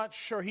was not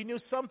sure. He knew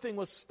something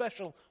was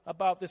special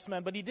about this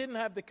man, but he didn't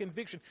have the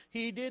conviction.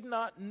 He did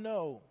not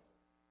know.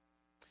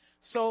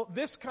 So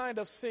this kind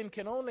of sin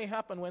can only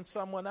happen when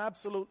someone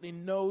absolutely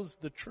knows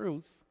the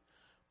truth,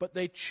 but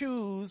they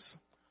choose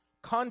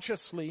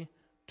consciously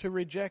to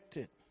reject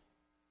it.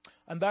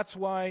 And that's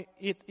why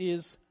it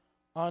is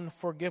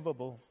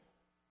unforgivable.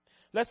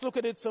 Let's look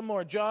at it some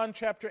more. John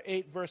chapter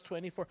 8, verse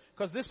 24.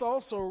 Because this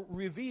also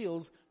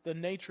reveals the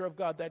nature of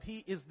God, that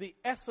he is the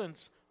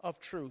essence of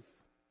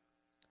truth.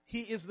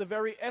 He is the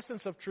very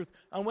essence of truth.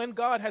 And when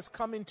God has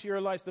come into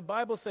your lives, the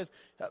Bible says,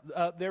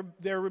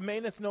 there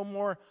remaineth no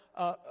more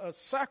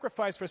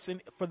sacrifice for sin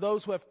for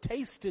those who have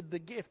tasted the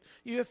gift.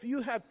 If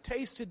you have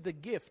tasted the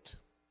gift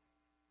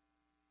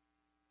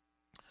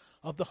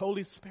of the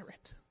Holy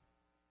Spirit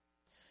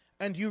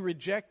and you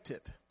reject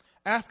it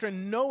after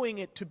knowing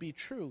it to be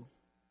true,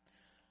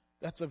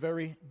 that's a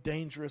very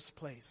dangerous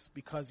place,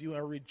 because you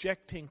are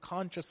rejecting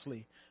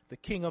consciously the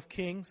King of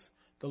Kings,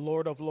 the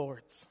Lord of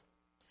Lords.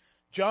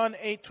 John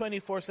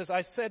 8:24 says,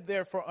 I said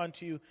therefore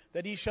unto you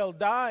that ye shall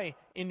die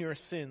in your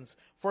sins.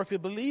 For if you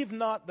believe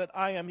not that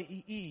I am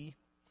he,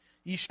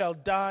 ye shall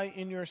die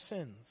in your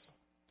sins.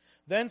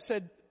 Then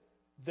said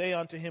they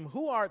unto him,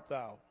 Who art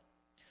thou?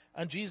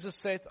 And Jesus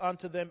saith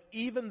unto them,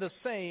 Even the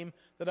same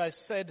that I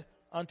said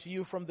unto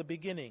you from the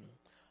beginning.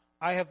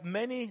 I have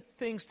many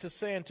things to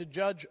say and to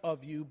judge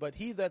of you, but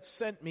he that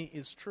sent me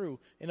is true.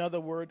 In other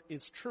words,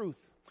 is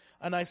truth.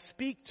 And I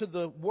speak to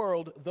the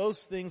world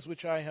those things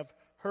which I have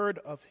heard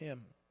of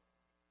him.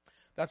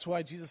 That's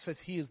why Jesus says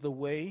he is the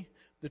way,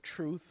 the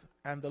truth,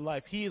 and the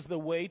life. He is the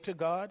way to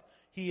God.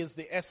 He is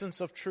the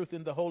essence of truth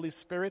in the Holy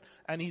Spirit.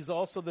 And he's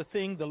also the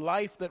thing, the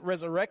life that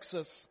resurrects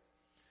us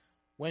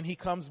when he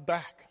comes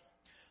back.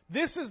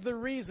 This is the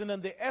reason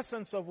and the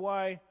essence of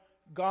why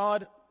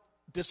God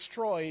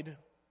destroyed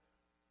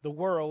the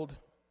world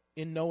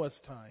in Noah's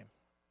time.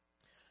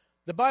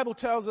 The Bible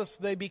tells us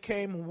they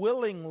became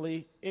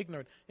willingly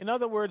ignorant. In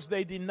other words,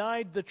 they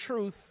denied the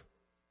truth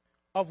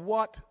of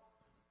what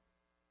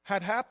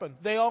had happened.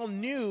 They all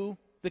knew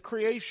the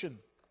creation.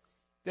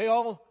 They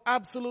all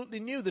absolutely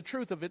knew the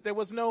truth of it. There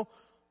was no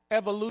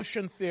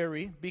evolution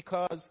theory,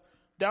 because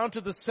down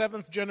to the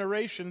 7th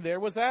generation, there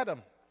was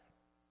Adam.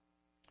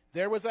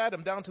 There was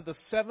Adam, down to the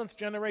 7th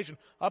generation.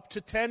 Up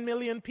to 10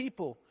 million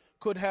people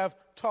could have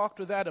talked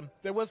with Adam.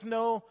 There was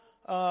no,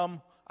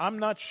 I'm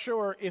not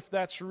sure if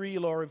that's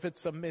real or if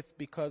it's a myth,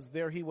 because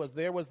there he was.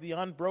 There was the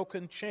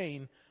unbroken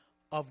chain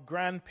of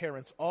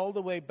grandparents all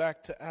the way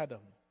back to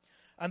Adam.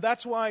 And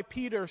that's why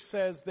Peter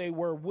says they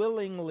were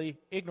willingly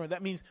ignorant.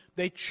 That means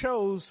they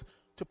chose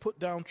to put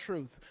down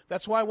truth.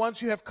 That's why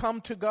once you have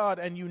come to God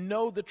and you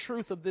know the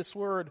truth of this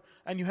word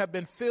and you have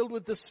been filled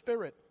with the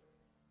Spirit,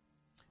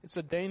 it's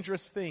a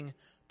dangerous thing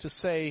to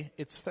say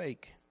it's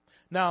fake.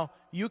 Now,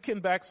 you can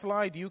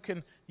backslide, you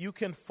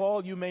can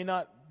fall, you may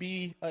not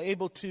be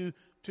able to,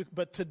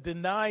 but to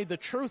deny the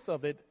truth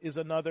of it is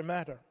another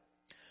matter.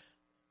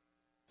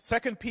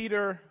 2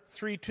 Peter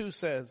 3:2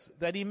 says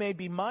that he may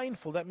be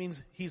mindful. That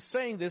means he's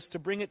saying this to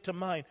bring it to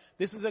mind.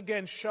 This is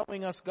again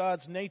showing us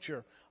God's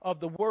nature of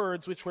the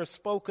words which were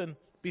spoken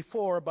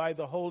before by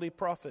the holy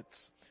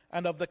prophets,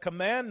 and of the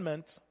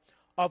commandment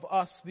of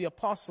us, the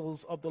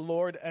apostles of the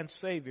Lord and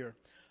Savior.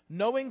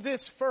 Knowing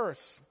this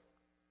first,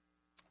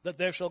 that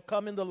there shall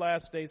come in the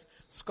last days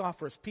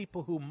scoffers,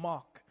 people who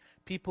mock,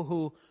 people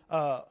who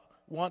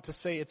want to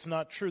say it's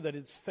not true, that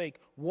it's fake,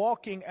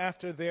 walking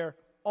after their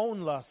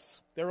own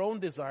lusts, their own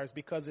desires,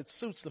 because it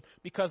suits them,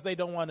 because they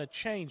don't want to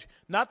change.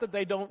 Not that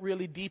they don't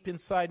really deep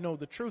inside know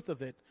the truth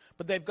of it,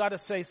 but they've got to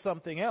say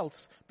something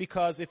else,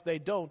 because if they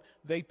don't,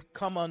 they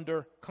come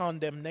under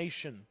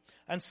condemnation.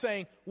 And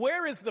saying,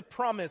 where is the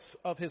promise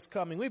of his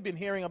coming? We've been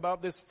hearing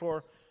about this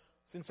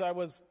since I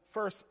was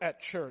first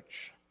at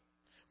church.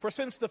 For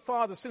since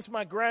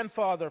my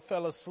grandfather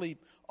fell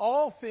asleep,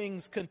 all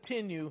things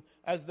continue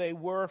as they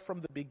were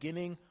from the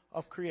beginning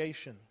of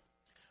creation.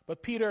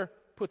 But Peter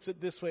puts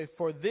it this way,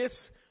 for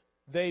this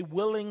they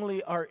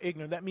willingly are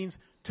ignorant. That means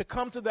to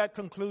come to that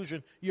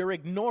conclusion, you're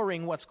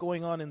ignoring what's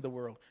going on in the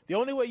world. The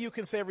only way you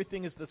can say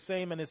everything is the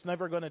same and it's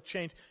never going to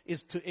change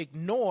is to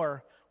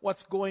ignore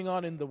what's going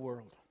on in the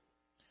world.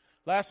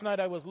 Last night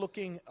I was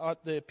looking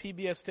at the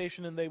PBS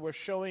station and they were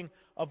showing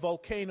a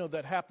volcano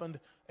that happened,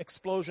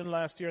 explosion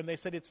last year, and they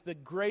said it's the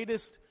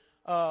greatest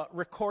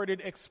recorded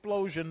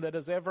explosion that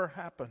has ever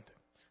happened.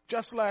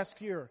 just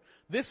last year.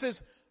 This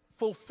is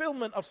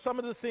fulfillment of some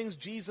of the things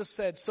Jesus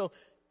said. So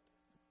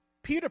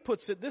Peter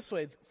puts it this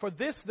way, for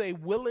this they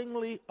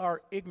willingly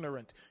are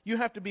ignorant. You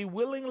have to be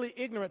willingly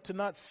ignorant to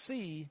not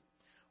see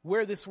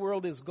where this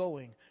world is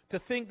going, to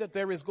think that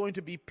there is going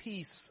to be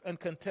peace and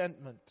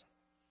contentment.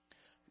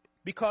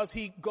 Because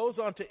he goes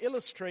on to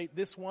illustrate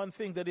this one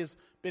thing that has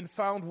been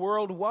found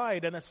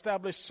worldwide and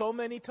established so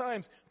many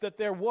times, that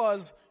there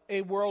was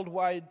a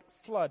worldwide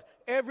flood.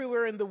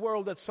 Everywhere in the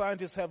world that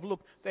scientists have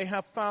looked, they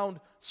have found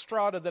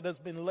strata that has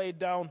been laid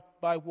down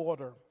by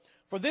water.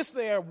 For this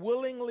they are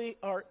willingly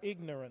are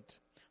ignorant,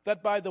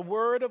 that by the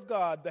word of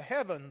God the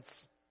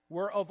heavens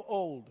were of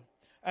old,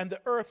 and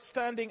the earth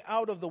standing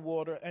out of the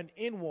water and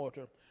in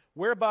water,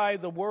 whereby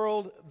the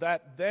world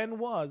that then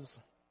was,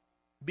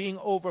 being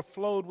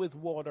overflowed with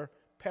water,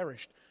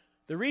 perished.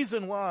 The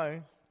reason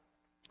why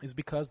is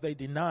because they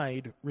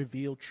denied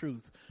revealed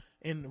truth.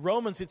 In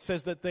Romans it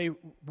says that they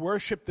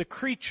worship the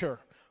creature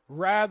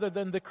rather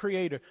than the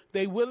creator.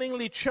 They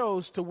willingly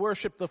chose to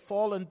worship the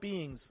fallen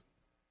beings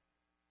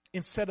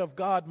instead of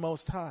God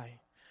Most High.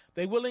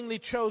 They willingly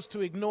chose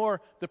to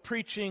ignore the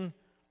preaching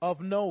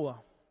of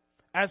Noah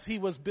as he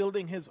was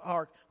building his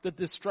ark. The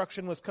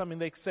destruction was coming.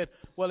 They said,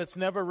 well, it's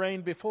never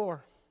rained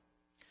before.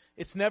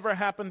 It's never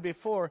happened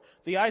before.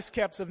 The ice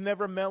caps have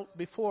never melted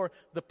before.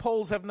 The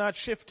poles have not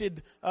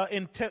shifted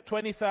in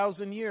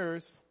 20,000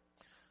 years.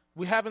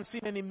 We haven't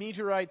seen any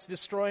meteorites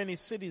destroy any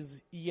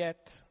cities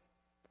yet.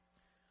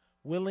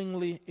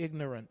 Willingly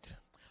ignorant.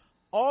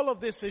 All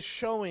of this is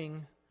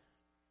showing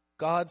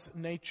God's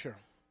nature.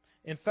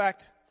 In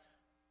fact,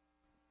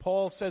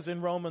 Paul says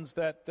in Romans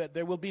that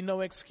there will be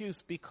no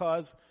excuse,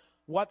 because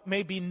what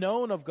may be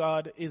known of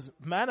God is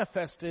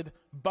manifested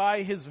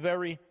by his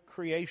very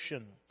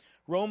creation.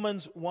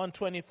 Romans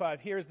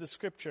 1:25, here's the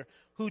scripture,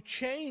 who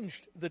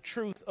changed the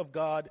truth of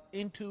God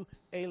into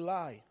a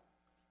lie,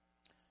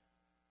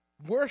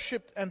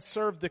 worshipped and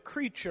served the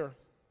creature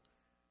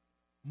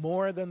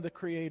more than the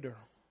Creator,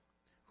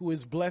 who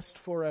is blessed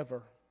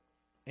forever.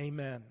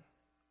 Amen.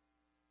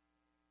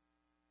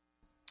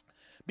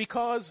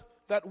 Because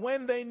that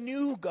when they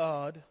knew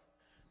God,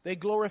 they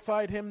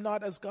glorified him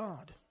not as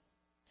God,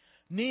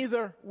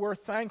 neither were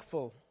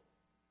thankful,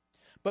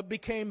 but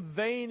became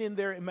vain in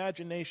their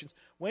imaginations.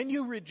 When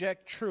you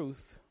reject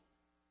truth,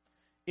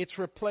 it's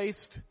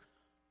replaced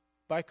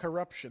by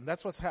corruption.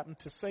 That's what's happened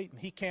to Satan.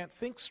 He can't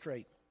think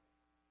straight.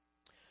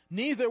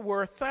 Neither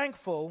were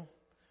thankful,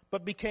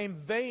 but became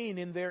vain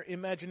in their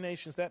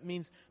imaginations. That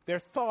means their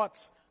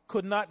thoughts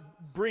could not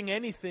bring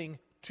anything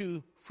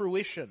to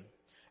fruition,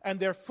 and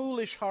their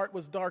foolish heart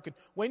was darkened.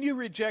 When you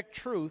reject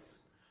truth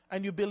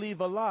and you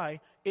believe a lie,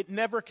 it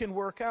never can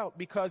work out,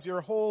 because your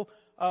whole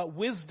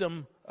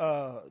wisdom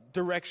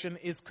direction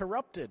is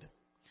corrupted.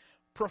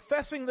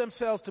 Professing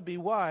themselves to be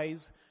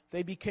wise,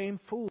 they became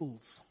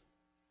fools.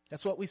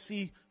 That's what we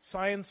see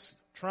science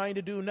trying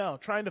to do now,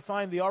 trying to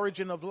find the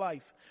origin of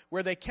life,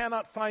 where they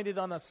cannot find it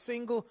on a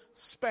single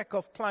speck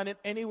of planet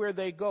anywhere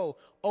they go,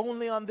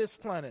 only on this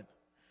planet.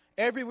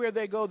 Everywhere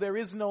they go, there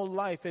is no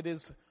life. It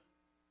is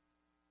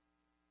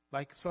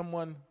like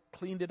someone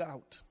cleaned it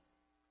out.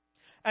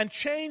 And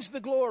changed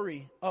the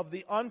glory of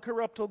the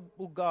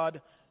uncorruptible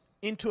God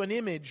into an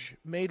image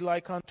made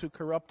like unto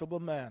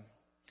corruptible man.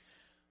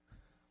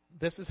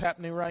 This is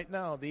happening right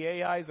now.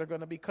 The AIs are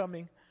going to be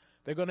coming.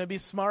 They're going to be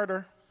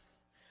smarter.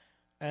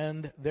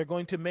 And they're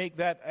going to make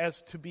that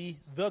as to be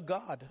the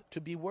God, to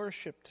be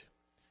worshipped.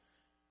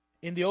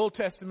 In the Old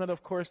Testament,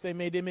 of course, they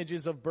made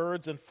images of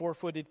birds and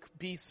four-footed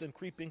beasts and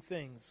creeping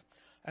things.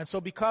 And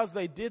so because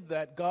they did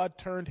that, God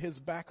turned his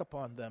back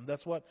upon them.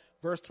 That's what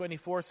verse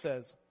 24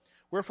 says.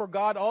 Wherefore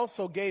God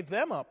also gave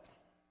them up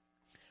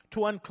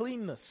to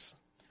uncleanness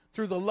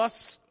through the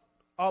lusts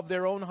of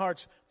their own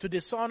hearts, to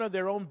dishonor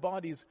their own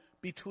bodies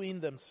between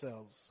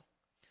themselves,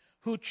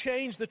 who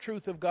changed the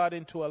truth of God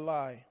into a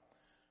lie,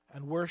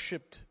 and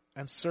worshipped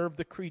and served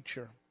the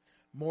creature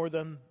more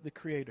than the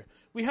Creator.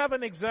 We have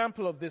an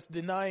example of this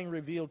denying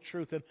revealed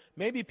truth. And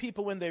maybe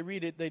people, when they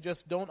read it, they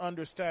just don't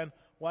understand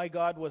why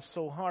God was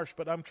so harsh.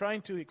 But I'm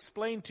trying to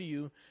explain to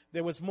you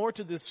there was more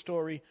to this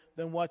story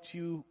than what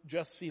you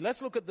just see.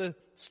 Let's look at the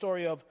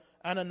story of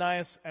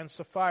Ananias and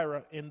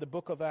Sapphira in the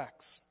book of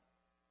Acts.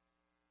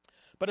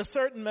 But a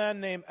certain man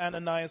named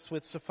Ananias,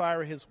 with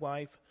Sapphira his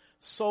wife,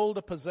 sold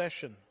a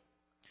possession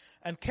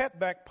and kept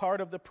back part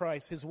of the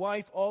price, his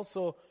wife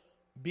also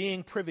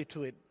being privy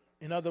to it,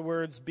 in other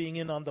words, being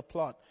in on the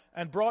plot,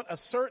 and brought a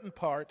certain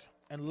part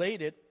and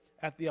laid it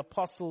at the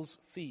apostles'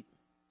 feet.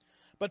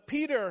 But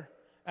Peter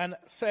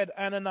said,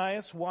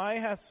 Ananias, why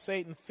hath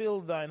Satan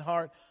filled thine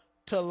heart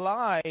to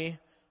lie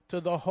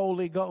to the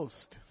Holy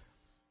Ghost?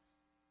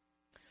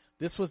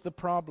 This was the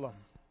problem.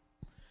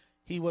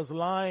 He was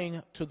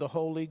lying to the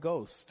Holy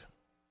Ghost,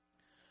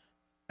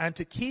 and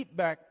to keep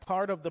back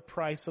part of the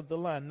price of the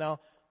land.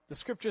 Now, the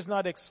scripture is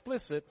not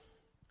explicit,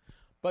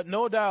 but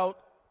no doubt,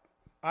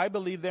 I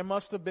believe there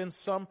must have been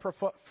some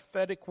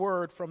prophetic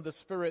word from the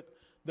Spirit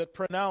that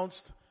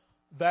pronounced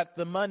that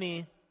the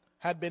money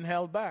had been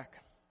held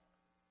back.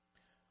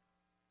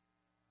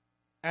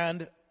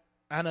 And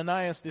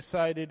Ananias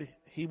decided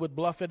he would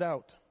bluff it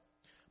out.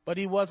 But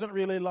he wasn't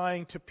really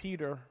lying to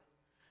Peter.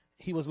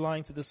 He was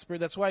lying to the Spirit.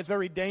 That's why it's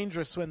very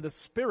dangerous when the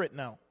Spirit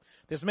now.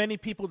 There's many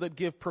people that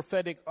give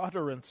prophetic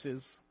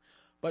utterances,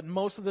 but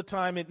most of the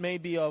time it may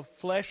be of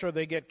flesh or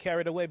they get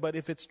carried away. But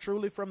if it's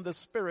truly from the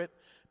Spirit,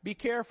 be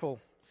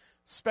careful,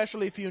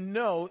 especially if you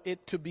know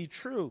it to be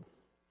true.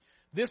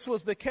 This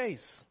was the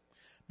case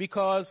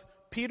because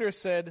Peter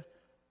said,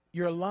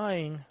 "You're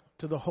lying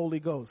to the Holy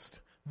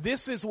Ghost."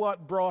 This is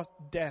what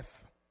brought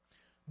death.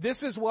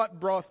 This is what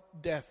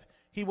brought death.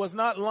 He was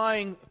not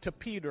lying to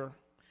Peter.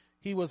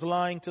 He was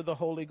lying to the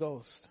Holy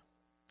Ghost.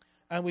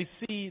 And we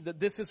see that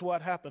this is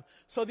what happened.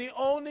 So the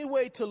only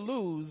way to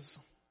lose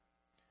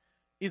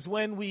is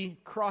when we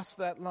cross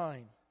that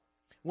line,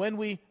 when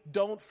we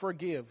don't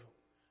forgive,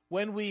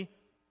 when we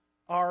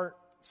are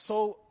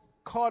so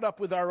caught up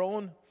with our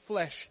own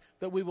flesh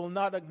that we will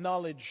not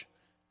acknowledge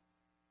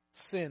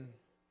sin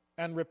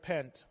and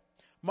repent.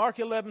 Mark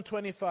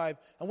 11:25,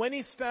 and when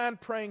he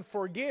stand praying,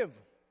 forgive.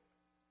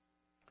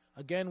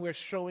 Again, we're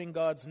showing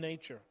God's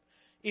nature.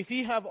 If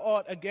ye have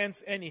aught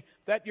against any,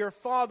 that your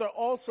Father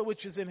also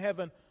which is in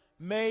heaven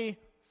may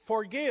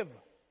forgive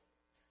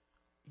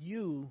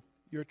you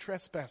your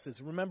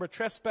trespasses. Remember,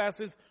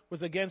 trespasses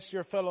was against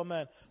your fellow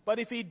man. But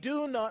if ye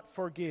do not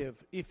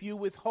forgive, if you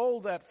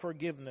withhold that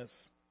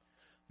forgiveness,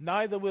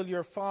 neither will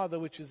your Father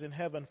which is in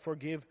heaven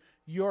forgive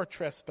your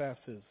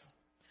trespasses.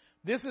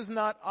 This is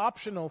not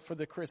optional for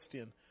the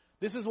Christian.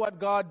 This is what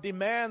God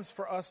demands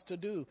for us to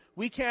do.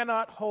 We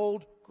cannot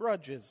hold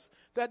grudges.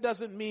 That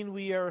doesn't mean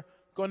we are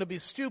going to be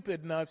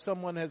stupid now if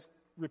someone has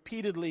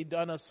repeatedly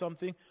done us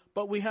something,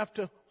 but we have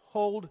to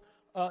hold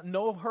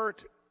no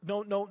hurt,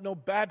 no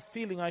bad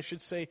feeling, I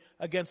should say,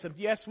 against them.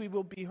 Yes, we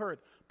will be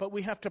hurt, but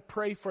we have to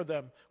pray for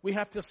them. We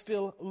have to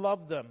still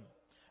love them.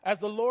 As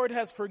the Lord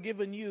has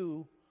forgiven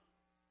you,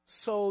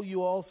 so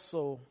you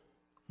also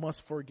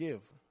must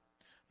forgive.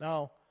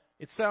 Now,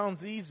 it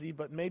sounds easy,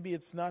 but maybe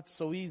it's not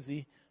so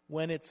easy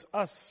when it's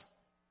us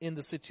in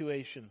the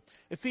situation.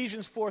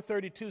 Ephesians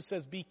 4:32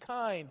 says, "Be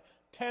kind,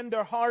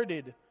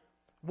 tender-hearted,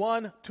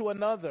 one to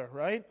another,"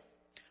 right?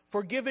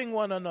 "Forgiving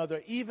one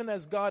another, even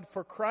as God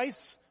for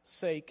Christ's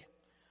sake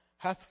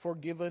hath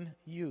forgiven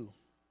you."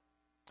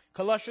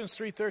 Colossians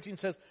 3:13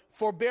 says,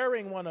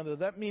 "Forbearing one another."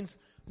 That means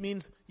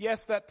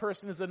yes, that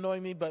person is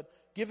annoying me,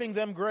 but giving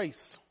them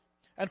grace.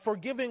 "And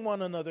forgiving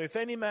one another, if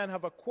any man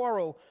have a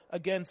quarrel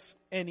against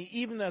any,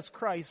 even as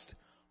Christ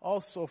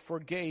also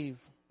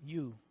forgave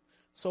you,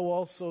 so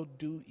also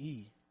do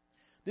ye."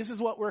 This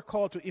is what we're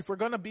called to. If we're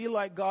going to be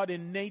like God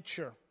in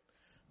nature,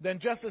 then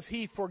just as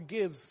he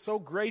forgives so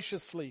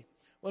graciously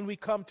when we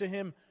come to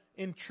him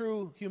in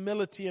true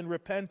humility and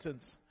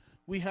repentance,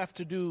 we have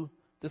to do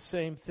the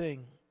same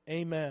thing.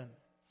 Amen.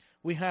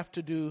 We have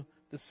to do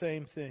the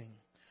same thing.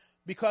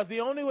 Because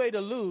the only way to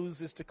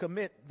lose is to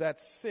commit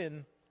that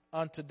sin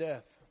unto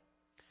death.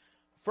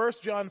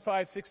 1 John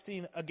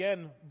 5:16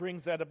 again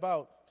brings that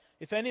about.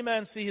 "If any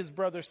man see his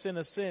brother sin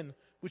a sin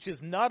which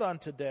is not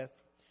unto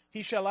death,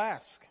 he shall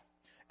ask,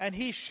 and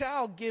he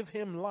shall give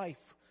him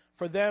life.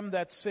 For them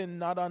that sin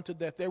not unto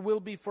death, there will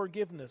be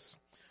forgiveness."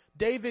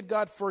 David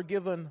got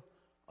forgiven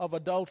of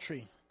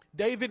adultery.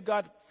 David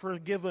got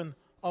forgiven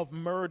of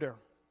murder.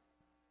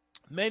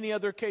 Many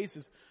other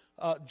cases.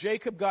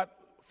 Jacob got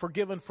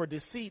forgiven for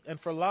deceit and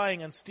for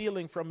lying and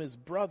stealing from his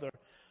brother.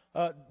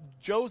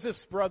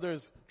 Joseph's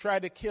brothers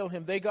tried to kill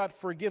him. They got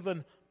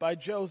forgiven by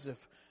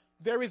Joseph.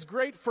 There is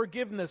great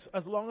forgiveness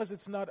as long as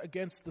it's not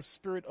against the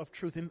Spirit of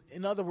truth.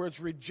 In other words,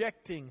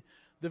 rejecting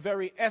the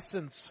very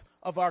essence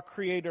of our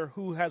Creator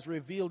who has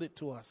revealed it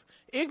to us.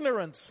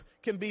 Ignorance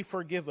can be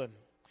forgiven.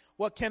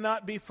 What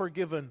cannot be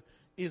forgiven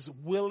is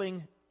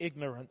willing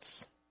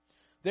ignorance.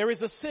 "There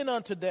is a sin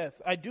unto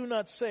death. I do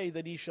not say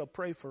that ye shall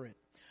pray for it."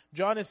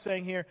 John is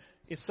saying here,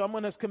 if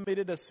someone has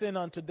committed a sin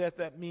unto death,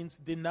 that means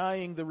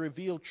denying the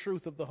revealed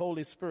truth of the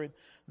Holy Spirit,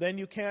 then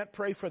you can't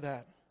pray for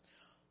that.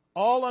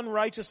 "All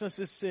unrighteousness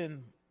is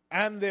sin,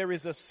 and there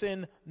is a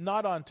sin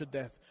not unto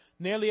death."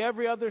 Nearly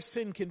every other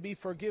sin can be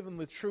forgiven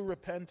with true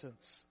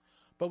repentance,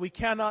 but we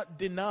cannot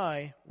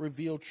deny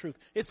revealed truth.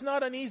 It's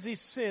not an easy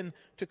sin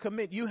to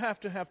commit. You have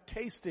to have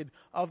tasted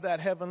of that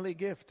heavenly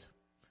gift.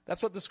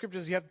 That's what the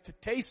scriptures, you have to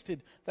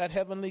tasted that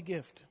heavenly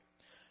gift.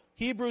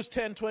 Hebrews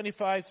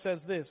 10:25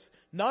 says this,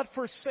 "Not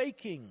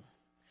forsaking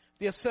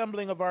the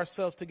assembling of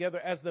ourselves together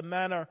as the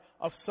manner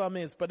of some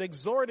is, but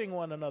exhorting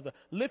one another,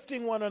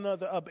 lifting one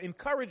another up,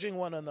 encouraging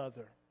one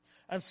another,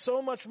 and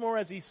so much more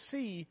as ye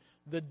see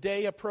the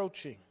day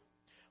approaching.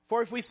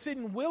 For if we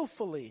sin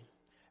willfully,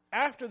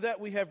 after that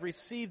we have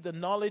received the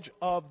knowledge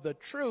of the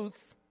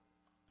truth,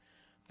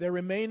 there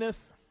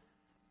remaineth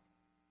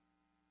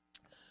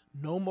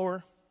no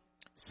more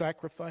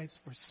sacrifice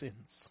for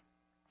sins,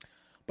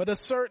 but a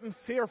certain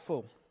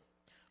fearful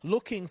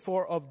looking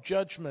for of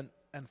judgment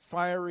and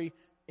fiery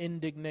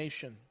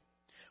indignation,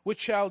 which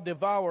shall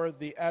devour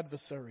the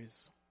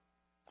adversaries."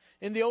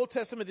 In the Old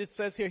Testament it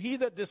says here, "He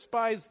that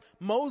despised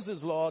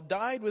Moses' law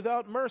died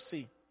without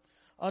mercy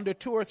under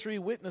 2 or 3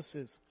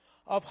 witnesses.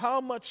 Of how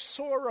much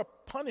sorer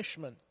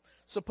punishment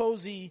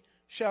suppose ye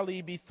shall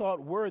he be thought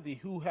worthy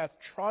who hath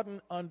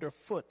trodden under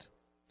foot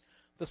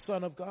the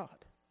Son of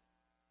God,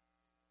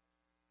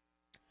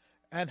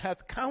 and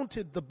hath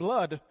counted the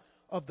blood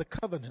of the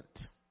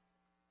covenant,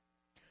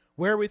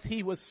 wherewith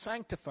he was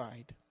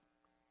sanctified,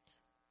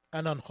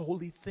 an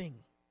unholy thing,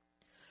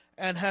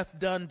 and hath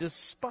done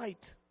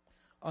despite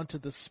unto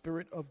the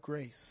Spirit of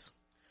grace.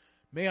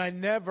 May I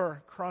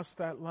never cross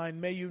that line.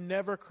 May you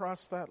never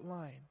cross that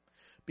line,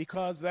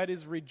 because that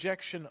is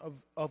rejection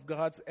of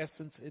God's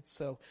essence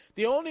itself.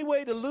 The only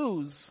way to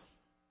lose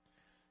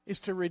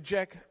is to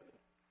reject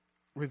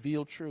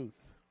revealed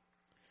truth.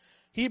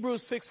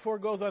 Hebrews 6:4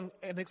 goes on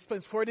and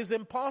explains, for it is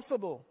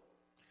impossible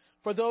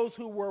for those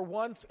who were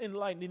once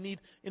enlightened,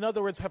 in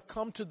other words, have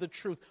come to the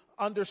truth,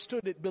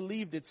 understood it,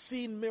 believed it,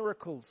 seen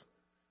miracles,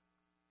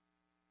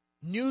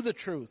 knew the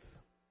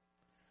truth,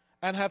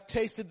 and have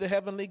tasted the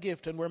heavenly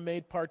gift and were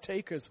made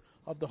partakers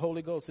of the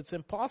Holy Ghost. It's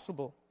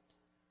impossible.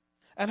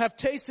 And have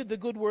tasted the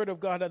good word of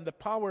God and the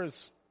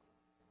powers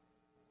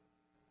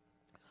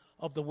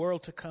of the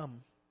world to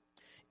come,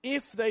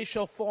 if they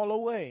shall fall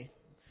away,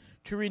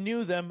 to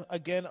renew them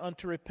again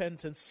unto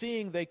repentance,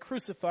 seeing they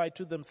crucified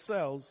to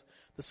themselves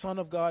the Son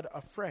of God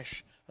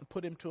afresh and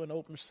put him to an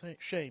open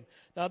shame.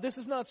 Now, this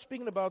is not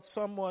speaking about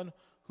someone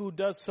who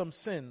does some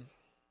sin,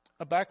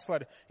 a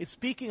backslider. It's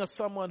speaking of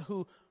someone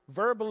who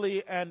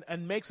verbally and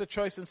makes a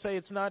choice and say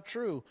it's not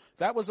true.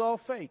 That was all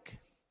fake.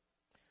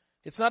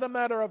 It's not a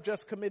matter of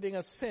just committing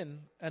a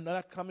sin and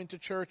not coming to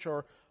church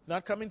or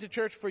not coming to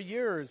church for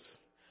years,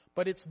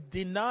 but it's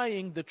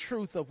denying the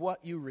truth of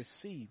what you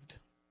received.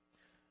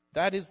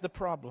 That is the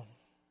problem.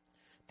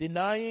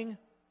 Denying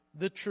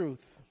the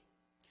truth.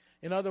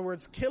 In other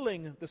words,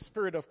 killing the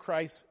Spirit of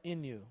Christ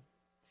in you.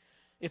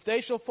 If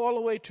they shall fall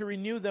away, to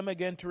renew them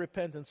again to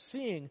repentance,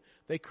 seeing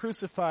they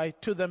crucify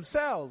to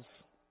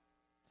themselves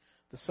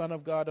the Son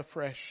of God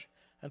afresh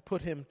and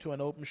put him to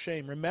an open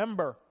shame.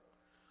 Remember,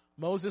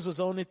 Moses was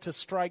only to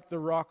strike the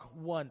rock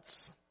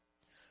once.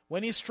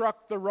 When he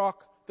struck the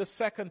rock the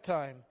second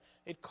time,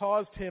 it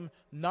caused him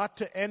not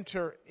to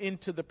enter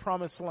into the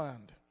promised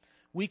land.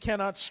 We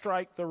cannot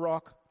strike the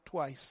rock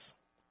twice.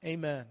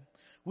 Amen.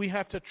 We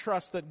have to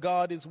trust that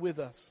God is with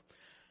us.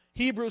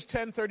 Hebrews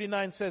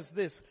 10:39 says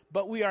this,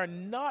 but we are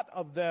not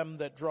of them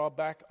that draw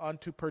back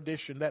unto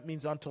perdition. That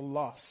means unto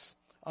loss,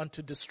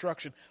 unto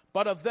destruction,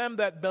 but of them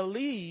that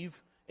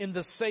believe in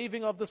the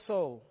saving of the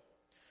soul.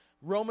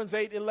 Romans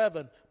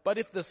 8:11, but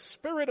if the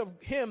Spirit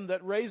of him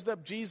that raised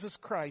up Jesus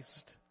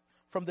Christ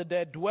from the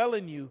dead dwell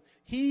in you,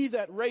 he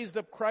that raised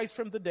up Christ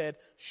from the dead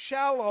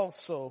shall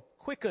also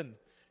quicken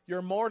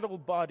your mortal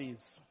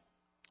bodies.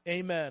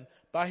 Amen.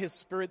 By his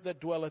Spirit that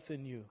dwelleth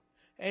in you.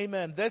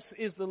 Amen. This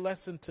is the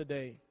lesson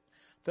today,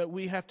 that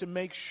we have to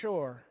make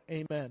sure,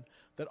 amen,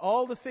 that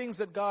all the things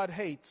that God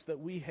hates, that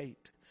we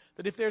hate.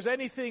 That if there's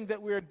anything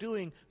that we are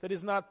doing that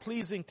is not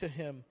pleasing to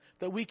him,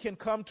 that we can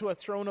come to a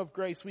throne of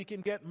grace. We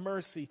can get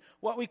mercy.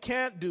 What we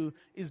can't do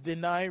is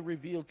deny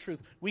revealed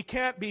truth. We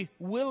can't be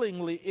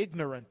willingly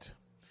ignorant,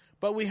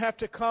 but we have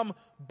to come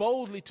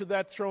boldly to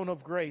that throne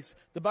of grace.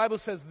 The Bible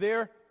says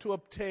there to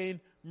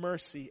obtain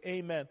mercy.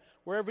 Amen.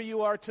 Wherever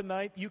you are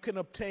tonight, you can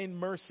obtain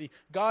mercy.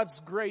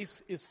 God's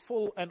grace is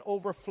full and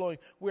overflowing.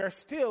 We are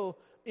still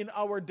in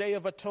our day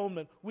of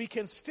atonement. We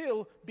can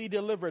still be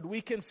delivered.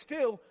 We can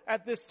still,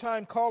 at this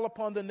time, call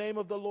upon the name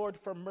of the Lord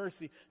for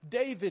mercy.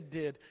 David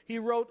did. He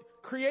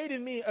wrote, create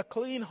in me a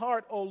clean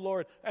heart, O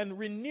Lord, and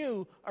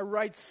renew a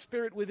right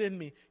spirit within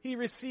me. He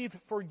received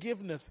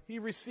forgiveness. He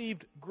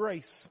received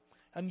grace.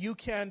 And you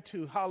can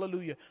too.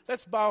 Hallelujah.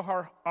 Let's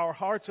bow our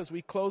hearts as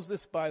we close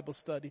this Bible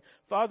study.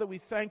 Father, we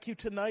thank you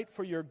tonight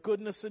for your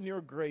goodness and your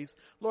grace.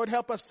 Lord,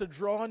 help us to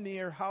draw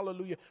near,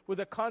 hallelujah, with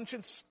a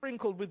conscience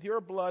sprinkled with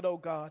your blood, oh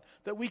God,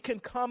 that we can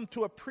come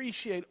to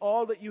appreciate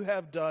all that you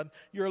have done,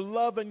 your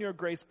love and your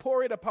grace.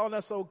 Pour it upon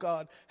us, oh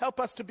God. Help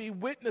us to be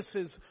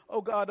witnesses,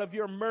 oh God, of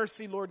your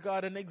mercy, Lord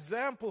God, an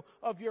example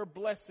of your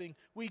blessing.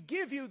 We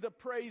give you the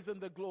praise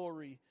and the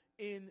glory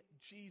in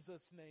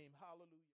Jesus' name. Hallelujah.